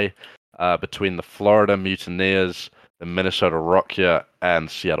tie between the Florida Mutineers, the Minnesota Rockya,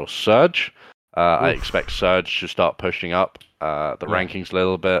 and Seattle Surge. I expect Surge to start pushing up the rankings a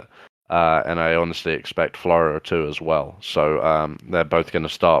little bit, and I honestly expect Florida to as well. So they're both going to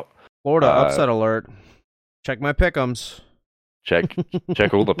start. Florida upset alert. Check my pick'ems. Check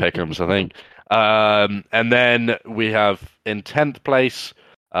all the pick'ems, I think. And then we have in 10th place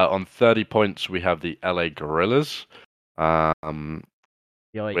on 30 points, we have the LA Gorillas.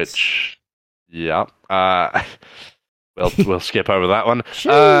 Which, yeah. We'll skip over that one.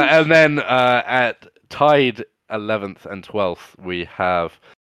 And then at tied 11th and 12th, we have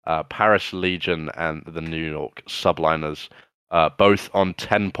Paris Legion and the New York Subliners, both on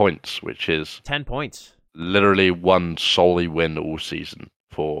 10 points, which is 10 points. Literally one solely win all season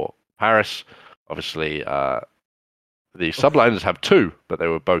for Paris. Obviously, the Subliners have 2, but they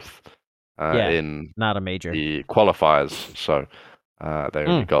were both in not a major the qualifiers, so they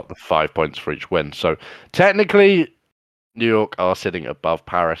only got the 5 points for each win. So technically, New York are sitting above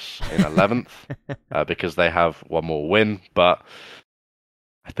Paris in 11th because they have one more win, but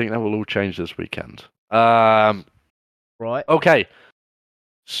I think that will all change this weekend. Right. Okay.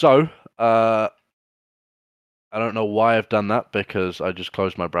 So, I don't know why I've done that because I just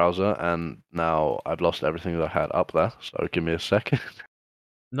closed my browser and now I've lost everything that I had up there. So give me a second.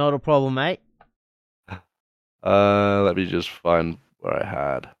 Not a problem, mate. Let me just find where I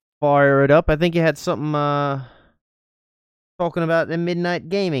had. Fire it up. I think you had something talking about the Midnight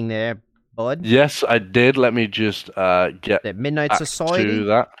Gaming there, bud. Yes, I did. Let me just get that Midnight Society to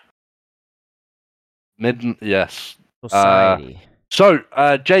that. Yes. Society. So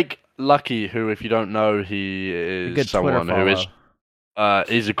Jake Lucky, who, if you don't know, he is someone who is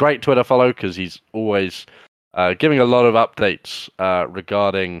he's a great Twitter follow because he's always giving a lot of updates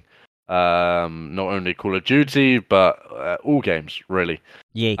regarding not only Call of Duty but all games really.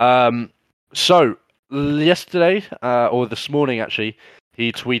 Yeah. So yesterday or this morning actually,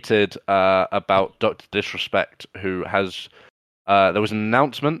 he tweeted about Dr. Disrespect, who has there was an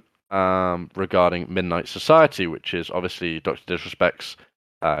announcement regarding Midnight Society, which is obviously Dr. Disrespect's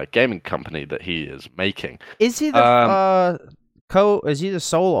gaming company that he is making. Is he the is he the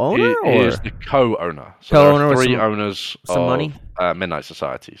sole owner? He is the co-owner. So co-owner there are 3 owners of money? Midnight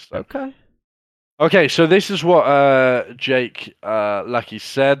Society. So. Okay, so this is what Jake Lucky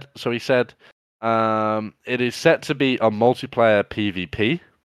said. So he said, it is set to be a multiplayer PvP.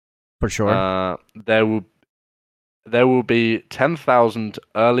 For sure. There will be 10,000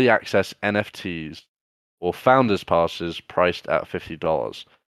 early access NFTs or founders passes priced at $50.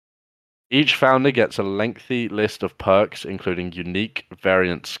 Each founder gets a lengthy list of perks, including unique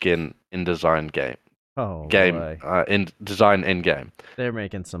variant skin in design Oh boy, in design in game. they're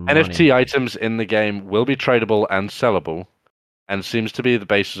making some NFT money. items in the game will be tradable and sellable, and seems to be the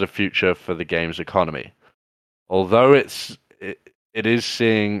basis of future for the game's economy. Although it is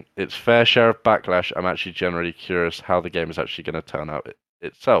seeing its fair share of backlash, I'm actually generally curious how the game is actually going to turn out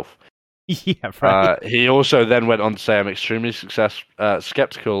itself. Yeah, right. He also then went on to say, I'm extremely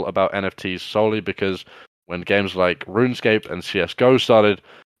skeptical about NFTs solely because when games like RuneScape and CSGO started,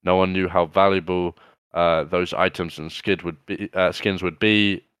 no one knew how valuable those items and skins would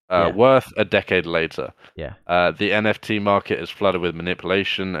be Yeah. worth a decade later. Yeah. The NFT market is flooded with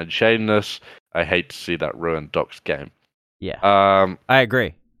manipulation and shadiness. I hate to see that ruin Doc's game. Yeah. I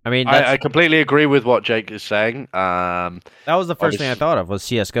agree. I mean, I completely agree with what Jake is saying. that was the first thing I thought of was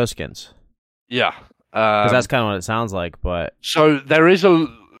CS:GO skins. Yeah, because that's kind of what it sounds like. But so there is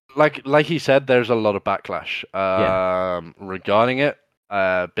like he said, there's a lot of backlash regarding it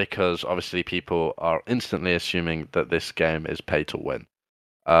because obviously people are instantly assuming that this game is pay to win.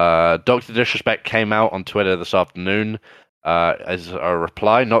 Dr. Disrespect came out on Twitter this afternoon as a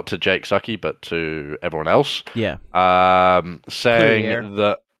reply, not to Jake Sucky, but to everyone else. Yeah. Saying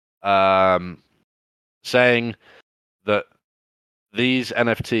that these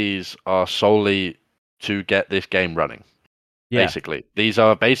NFTs are solely to get this game running. Yeah. Basically, these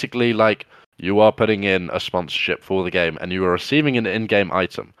are basically like you are putting in a sponsorship for the game, and you are receiving an in-game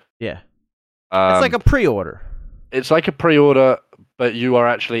item. Yeah. It's like a pre-order. It's like a pre-order, but you are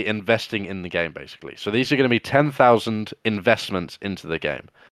actually investing in the game, basically. So these are going to be 10,000 investments into the game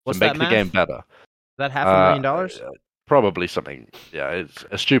to make the game better. Is that $500,000? Probably something. Yeah, it's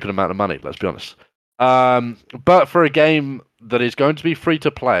a stupid amount of money. Let's be honest. But for a game that is going to be free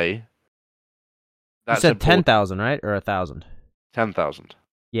to play, you said 10,000, right, or 1,000? 10,000.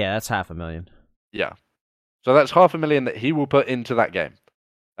 Yeah, that's $500,000. Yeah, so that's $500,000 that he will put into that game.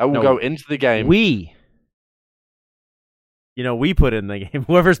 That will go into the game. We put in the game.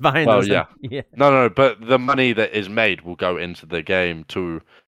 Whoever's buying those. Yeah. No, but the money that is made will go into the game to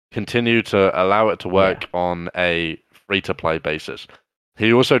continue to allow it to work on a free-to-play basis.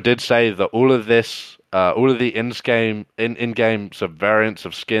 He also did say that all of this, all of the in-game variants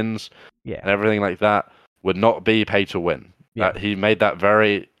of skins and everything like that would not be pay to win. He made that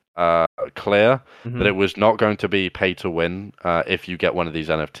very clear that it was not going to be pay to win if you get one of these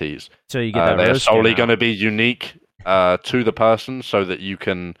NFTs. So you get that. They're solely going to be unique to the person, so that you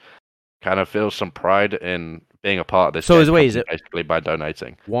can kind of feel some pride in being a part of this. So is it basically by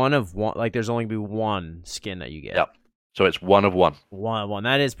donating one of one? Like there's only going to be one skin that you get. Yep. So it's one of one. One of one.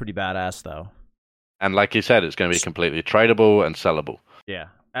 That is pretty badass, though. And like you said, it's going to be completely tradable and sellable. Yeah.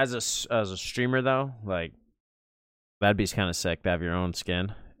 As a streamer, though, like that'd be kind of sick to have your own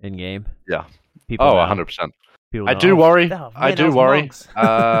skin in game. Yeah. 100%. I do worry. I do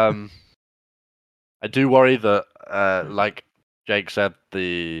worry that, like Jake said,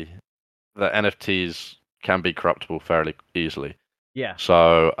 the NFTs can be corruptible fairly easily. Yeah.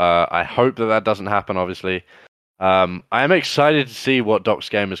 So I hope that doesn't happen. Obviously. I am excited to see what Doc's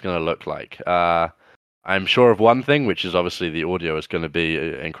game is going to look like. I'm sure of one thing, which is obviously the audio is going to be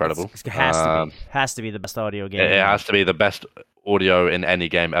incredible. It has to be the best audio game. It has to be the best audio in any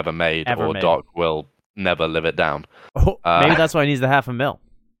game ever made, Doc will never live it down. Maybe that's why he needs the $500,000.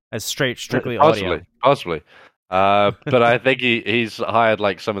 As strictly audio. Possibly. But I think he's hired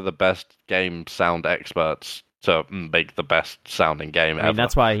like some of the best game sound experts to make the best sounding game ever.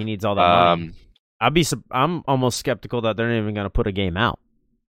 That's why he needs all that money. I'm almost skeptical that they're not even going to put a game out.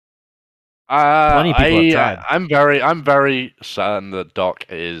 Plenty of people have tried. I'm very certain that Doc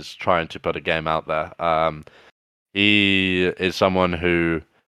is trying to put a game out there. He is someone who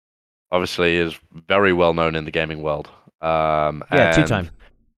obviously is very well known in the gaming world. Two-time.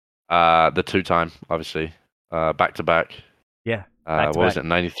 The two-time, obviously, back to back. Yeah. What was it?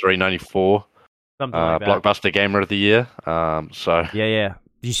 93, 94. Something like that. Blockbuster Gamer of the Year. So. Yeah.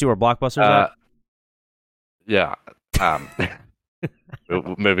 Did you see where Blockbuster's at? Yeah.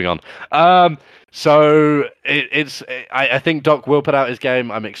 Moving on. So I think Doc will put out his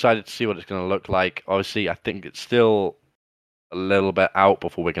game. I'm excited to see what it's going to look like. Obviously, I think it's still a little bit out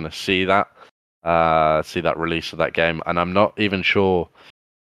before we're going to see that release of that game, and I'm not even sure.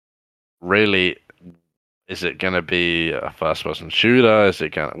 Really, is it going to be a first-person shooter? Is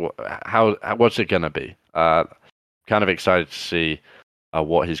it going what's it going to be? Kind of excited to see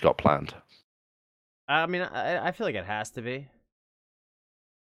what he's got planned. I mean, I feel like it has to be.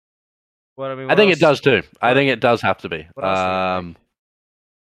 I think it does too. I think it does have to be. I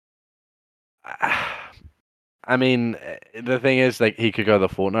mean, the thing is, like, he could go the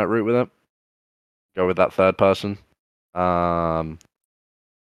Fortnite route with it. go with that third person. But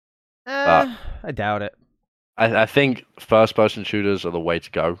I doubt it. I think first person shooters are the way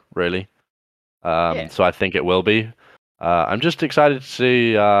to go, really. Yeah. So I think it will be. I'm just excited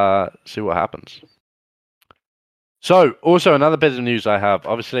to see what happens. So, also another bit of news I have.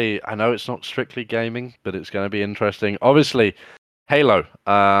 Obviously, I know it's not strictly gaming, but it's going to be interesting. Obviously, Halo,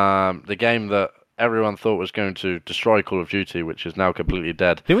 the game that everyone thought was going to destroy Call of Duty, which is now completely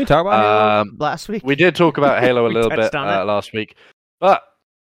dead. Did we talk about Halo last week? We did talk about Halo a We little bit touched on it. last week, but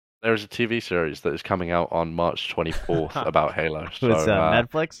there is a TV series that is coming out on March 24th about Halo. So, Was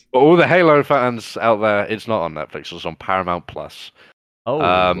Netflix? for all the Halo fans out there, it's not on Netflix. It's on Paramount Plus.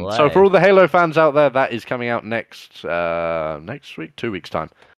 Oh, So for all the Halo fans out there, that is coming out next week, 2 weeks time.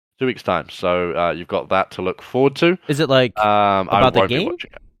 2 weeks time. So you've got that to look forward to. is it like I about the won't be game?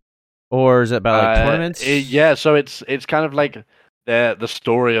 watching it. Or is it about like tournaments? Yeah, so it's kind of like the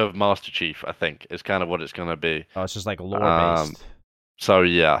story of Master Chief, I think, is kind of what it's gonna be. Oh, it's just like lore based. So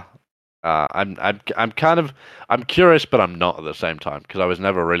yeah. I'm curious, but I'm not at the same time because I was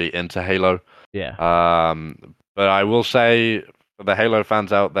never really into Halo. Yeah. But I will say for the Halo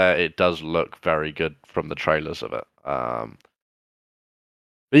fans out there, it does look very good from the trailers of it. But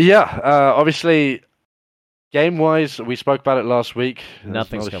yeah, obviously, game-wise, we spoke about it last week.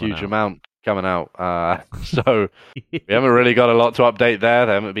 Nothing's not a coming huge out. amount coming out. So we haven't really got a lot to update there.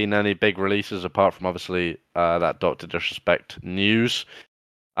 There haven't been any big releases apart from obviously that Dr. Disrespect news.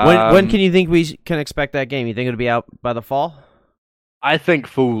 When can you think we can expect that game? You think it'll be out by the fall? I think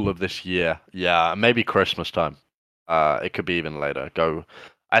fall of this year. Yeah, maybe Christmas time. It could be even later.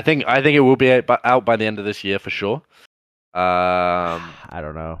 I think it will be out by the end of this year for sure. I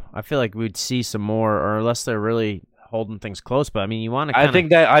don't know. I feel like we'd see some more, or unless they're really holding things close. But I mean, you want to. I think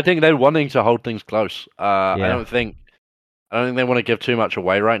they're wanting to hold things close. I don't think they want to give too much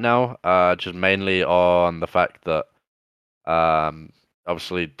away right now. Just mainly on the fact that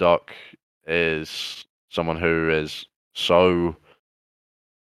obviously Doc is someone who is so.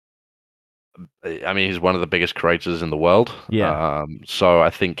 I mean, he's one of the biggest creators in the world. Yeah. So I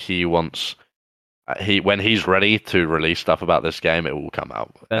think he wants. When he's ready to release stuff about this game, it will come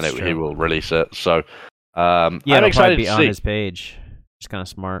out and he will release it. So I'm excited be to on see. his page. It's kind of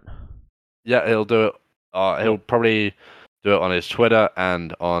smart. Yeah, he'll do it. He'll probably do it on his Twitter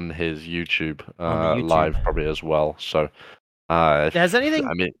and on his YouTube, live probably as well. So has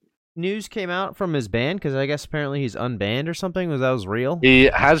anything news came out from his ban? Because I guess apparently he's unbanned or something. Was real? He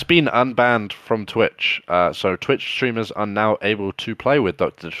has been unbanned from Twitch. So Twitch streamers are now able to play with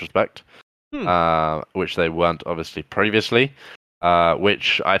Dr. Disrespect. Which they weren't obviously previously,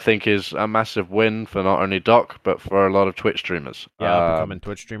 which I think is a massive win for not only Doc but for a lot of Twitch streamers. Yeah, becoming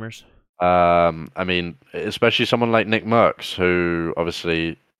Twitch streamers. I mean, especially someone like Nick Merckx, who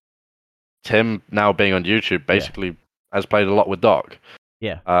obviously Tim now being on YouTube basically has played a lot with Doc.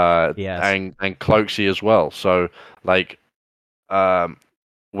 Yeah. And Cloaksy as well. So like,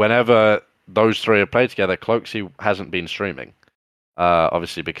 whenever those three have played together, Cloaksy hasn't been streaming.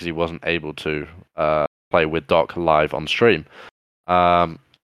 Obviously because he wasn't able to play with Doc live on stream.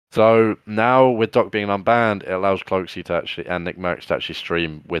 So now with Doc being unbanned, it allows Cloaksy to actually and Nick Merckx to actually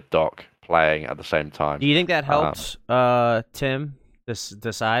stream with Doc playing at the same time. Do you think that helped Tim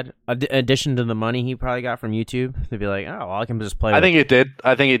decide, in addition to the money he probably got from YouTube, to be like, oh, well, I can just play? I think it did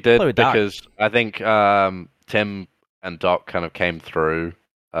because Doc. I think Tim and Doc kind of came through.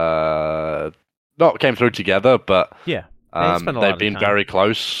 Not came through together, but yeah. They've been very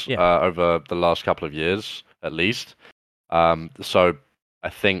close over the last couple of years, at least. So I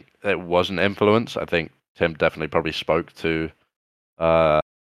think it was an influence. I think Tim definitely probably spoke to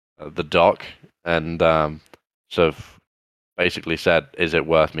the Doc and sort of basically said, "Is it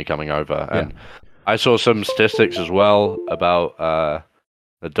worth me coming over?" And I saw some statistics as well about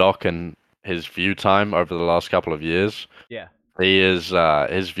the Doc and his view time over the last couple of years. Yeah, his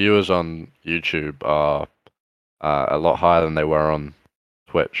viewers on YouTube are a lot higher than they were on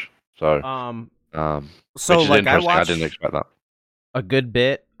Twitch. So, so which is like I didn't expect that. A good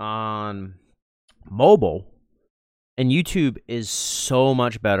bit on mobile, and YouTube is so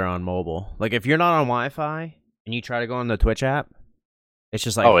much better on mobile. Like if you're not on Wi-Fi and you try to go on the Twitch app, it's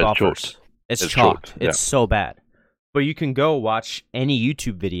just like buffers. It's chalked. It's so bad. But you can go watch any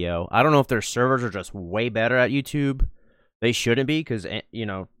YouTube video. I don't know if their servers are just way better at YouTube. They shouldn't be because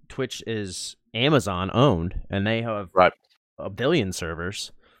Twitch is Amazon owned and they have a billion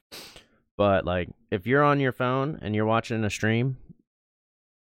servers. But like if you're on your phone and you're watching a stream,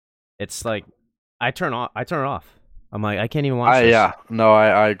 it's like I turn it off. I'm like, I can't even watch this. Yeah, no,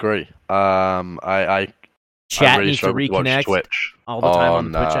 I agree. I Chat really needs to reconnect Twitch all the time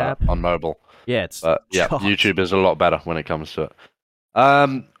on the Twitch app on mobile. Yeah, it's But yeah, chalked. YouTube is a lot better when it comes to it.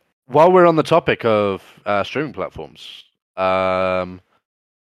 While we're on the topic of streaming platforms,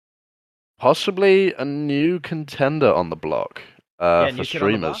 possibly a new contender on the block Yeah, for new kid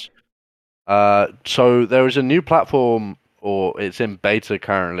on the block. streamers. So there is a new platform, or it's in beta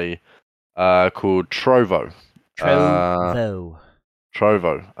currently, called Trovo. Trovo.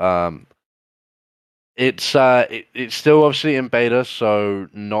 Trovo. It's still obviously in beta, so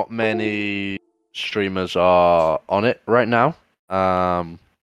not many streamers are on it right now.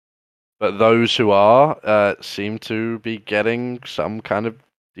 But those who are seem to be getting some kind of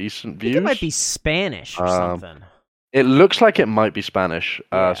decent I views. think it might be Spanish or something. It looks like it might be Spanish,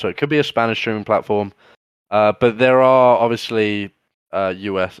 Yeah. so it could be a Spanish streaming platform. But there are obviously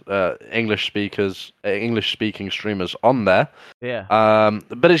US English speaking streamers on there. Yeah.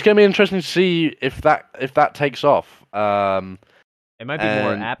 But it's going to be interesting to see if that takes off. It might be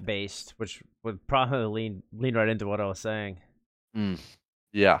more app based, which would probably lean right into what I was saying.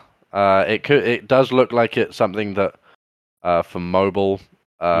 Yeah. It does look like it's something that for mobile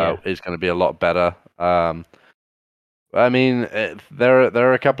is going to be a lot better. I mean, there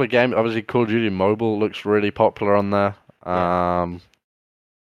are a couple of games. Obviously, Call of Duty Mobile looks really popular on there. I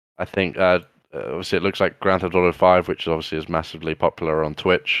think obviously it looks like Grand Theft Auto 5, which obviously is massively popular on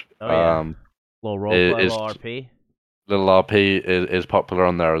Twitch. Oh yeah, little roleplay, little RP. Little RP is popular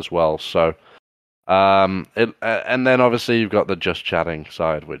on there as well. So, and then obviously you've got the just chatting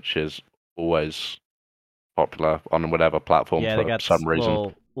side, which is always popular on whatever platform Yeah, for they got some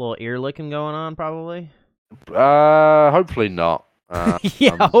reason. Little ear licking going on, probably. Hopefully not.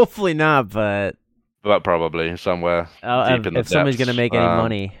 Yeah, hopefully not, but probably somewhere deep in the if somebody's depths. gonna make any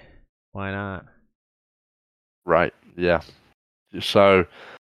money, why not? Right. Yeah. So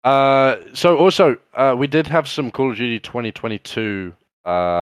also we did have some Call of Duty 2022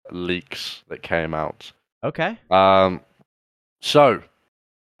 leaks that came out. Okay. So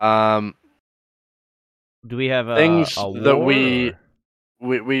do we have things a war, that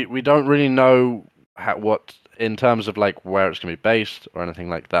we don't really know what in terms of like where it's going to be based or anything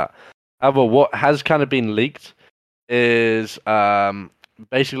like that. However, what has kind of been leaked is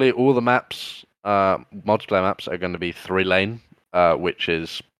basically all the maps, multiplayer maps, are going to be 3-lane, which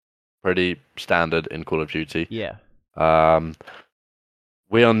is pretty standard in Call of Duty. Yeah.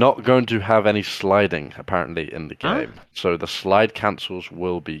 We are not going to have any sliding apparently in the game, so the slide cancels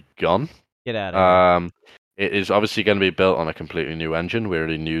will be gone. Get out of here. It is obviously going to be built on a completely new engine. We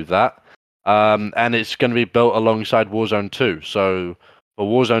already knew that. And it's going to be built alongside Warzone 2. So for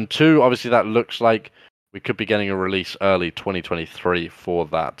Warzone 2, obviously that looks like we could be getting a release early 2023 for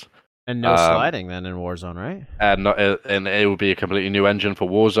that. And no sliding then in Warzone, right? And it will be a completely new engine for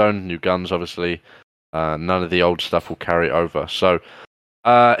Warzone, new guns, obviously. None of the old stuff will carry over. So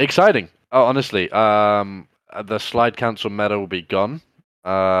exciting. Oh, honestly, the slide cancel meta will be gone.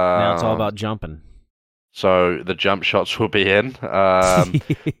 Now it's all about jumping. So the jump shots will be in.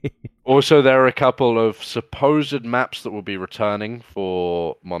 Also, there are a couple of supposed maps that will be returning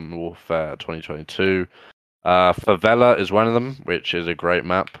for Modern Warfare 2022. Favela is one of them, which is a great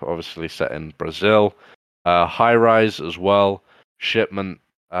map, obviously set in Brazil. High Rise as well. Shipment,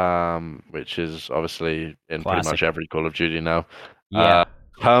 which is obviously in pretty much every Call of Duty now. Yeah.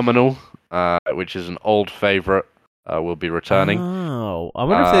 Terminal, which is an old favorite, will be returning. Oh, I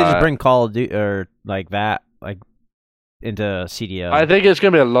wonder if they just bring Call of Duty or like that, like into CDL. I think it's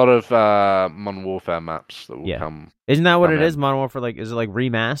going to be a lot of Modern Warfare maps that will come. Isn't that what it is? Modern Warfare, like, is it like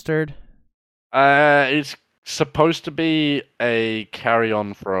remastered? It's supposed to be a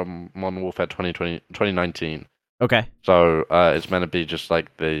carry-on from Modern Warfare 2019. Okay. So it's meant to be just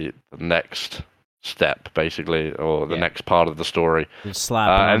like the next step, basically, or the next part of the story.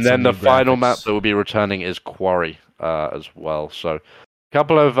 And then the final map that will be returning is Quarry as well. So a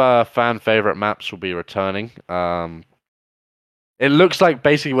couple of fan favorite maps will be returning. It looks like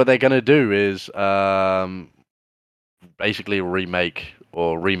basically what they're going to do is basically remake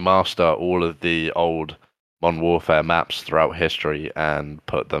or remaster all of the old Modern Warfare maps throughout history and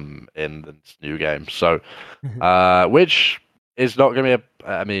put them in this new game. So, which is not going to be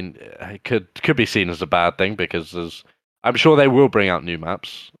I mean, it could be seen as a bad thing because I'm sure they will bring out new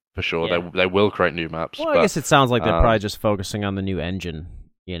maps for sure. Yeah. They will create new maps. Well, I guess it sounds like they're probably just focusing on the new engine.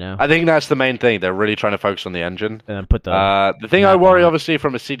 You know, I think that's the main thing. They're really trying to focus on the engine. And then put the thing I worry, obviously,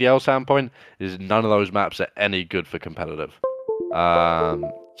 from a CDL standpoint, is none of those maps are any good for competitive.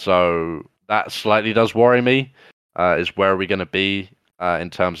 So that slightly does worry me. Is where are we going to be in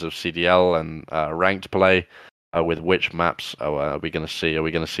terms of CDL and ranked play? With which maps are we going to see? Are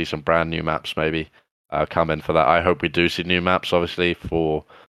we going to see some brand new maps maybe come in for that? I hope we do see new maps, obviously, for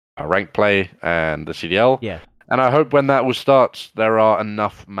rank play and the CDL. Yeah. And I hope when that will start, there are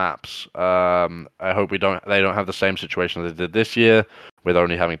enough maps. I hope they don't have the same situation they did this year, with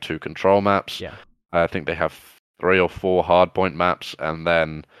only having 2 control maps. Yeah. I think they have 3 or 4 hardpoint maps, and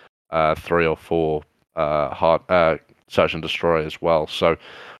then 3 or 4 hard search and destroy as well. So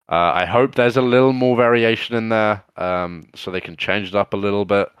I hope there's a little more variation in there, so they can change it up a little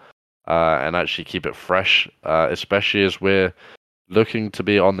bit and actually keep it fresh, especially as we're looking to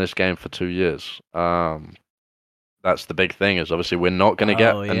be on this game for 2 years. That's the big thing, is obviously we're not going to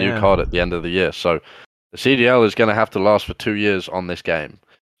get a new card at the end of the year. So the CDL is going to have to last for 2 years on this game.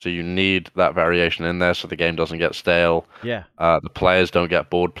 So you need that variation in there so the game doesn't get stale. Yeah. The players don't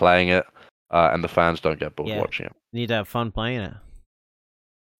get bored playing it, and the fans don't get bored watching it. Need to have fun playing it.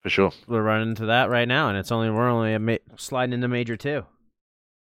 For sure. We're running into that right now, and we're only sliding into Major 2.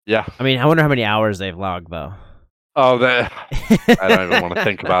 Yeah. I mean, I wonder how many hours they've logged, though. Oh, I don't even want to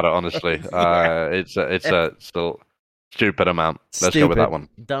think about it, honestly. It's a still stupid amount. Let's go with that one.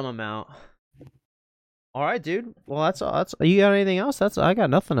 Dumb amount. All right, dude. Well, that's all. You got anything else? I got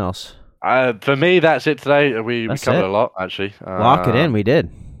nothing else. For me, that's it today. We covered a lot, actually. Lock it in. We did.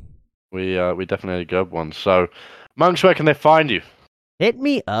 We definitely had a good one. So, Monks, where can they find you? Hit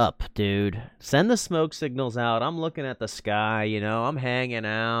me up, dude. Send the smoke signals out. I'm looking at the sky, I'm hanging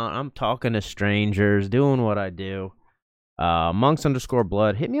out. I'm talking to strangers, doing what I do.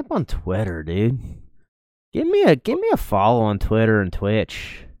 Monks_blood. Hit me up on Twitter, dude. Give me a follow on Twitter and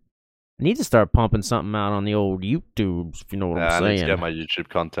Twitch. I need to start pumping something out on the old YouTubes, if you know what I'm saying. I need to get my YouTube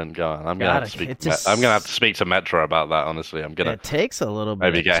content going. I'm gonna have to speak to Metro about that. Honestly, it takes a little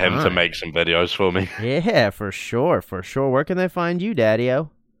bit. Maybe get him to make some videos for me. Yeah, for sure. Where can they find you, Daddy-O?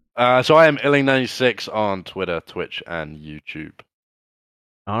 So I am Illing96 on Twitter, Twitch, and YouTube.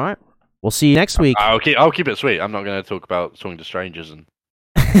 All right, we'll see you next week. I'll keep it sweet. I'm not going to talk about talking to strangers and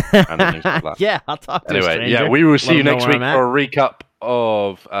things like that. Yeah, I'll talk to a stranger. Yeah, we will see you next week for a recap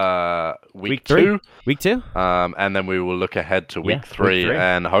of week 2. Week 2. And then we will look ahead to week 3,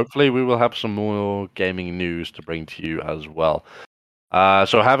 and hopefully we will have some more gaming news to bring to you as well.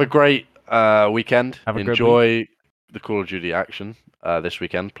 So have a great weekend. Enjoy the Call of Duty action this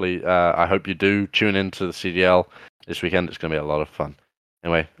weekend, please. I hope you do tune into the CDL this weekend. It's going to be a lot of fun.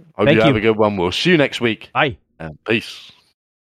 Anyway, hope you have a good one. We'll see you next week. Bye. And peace.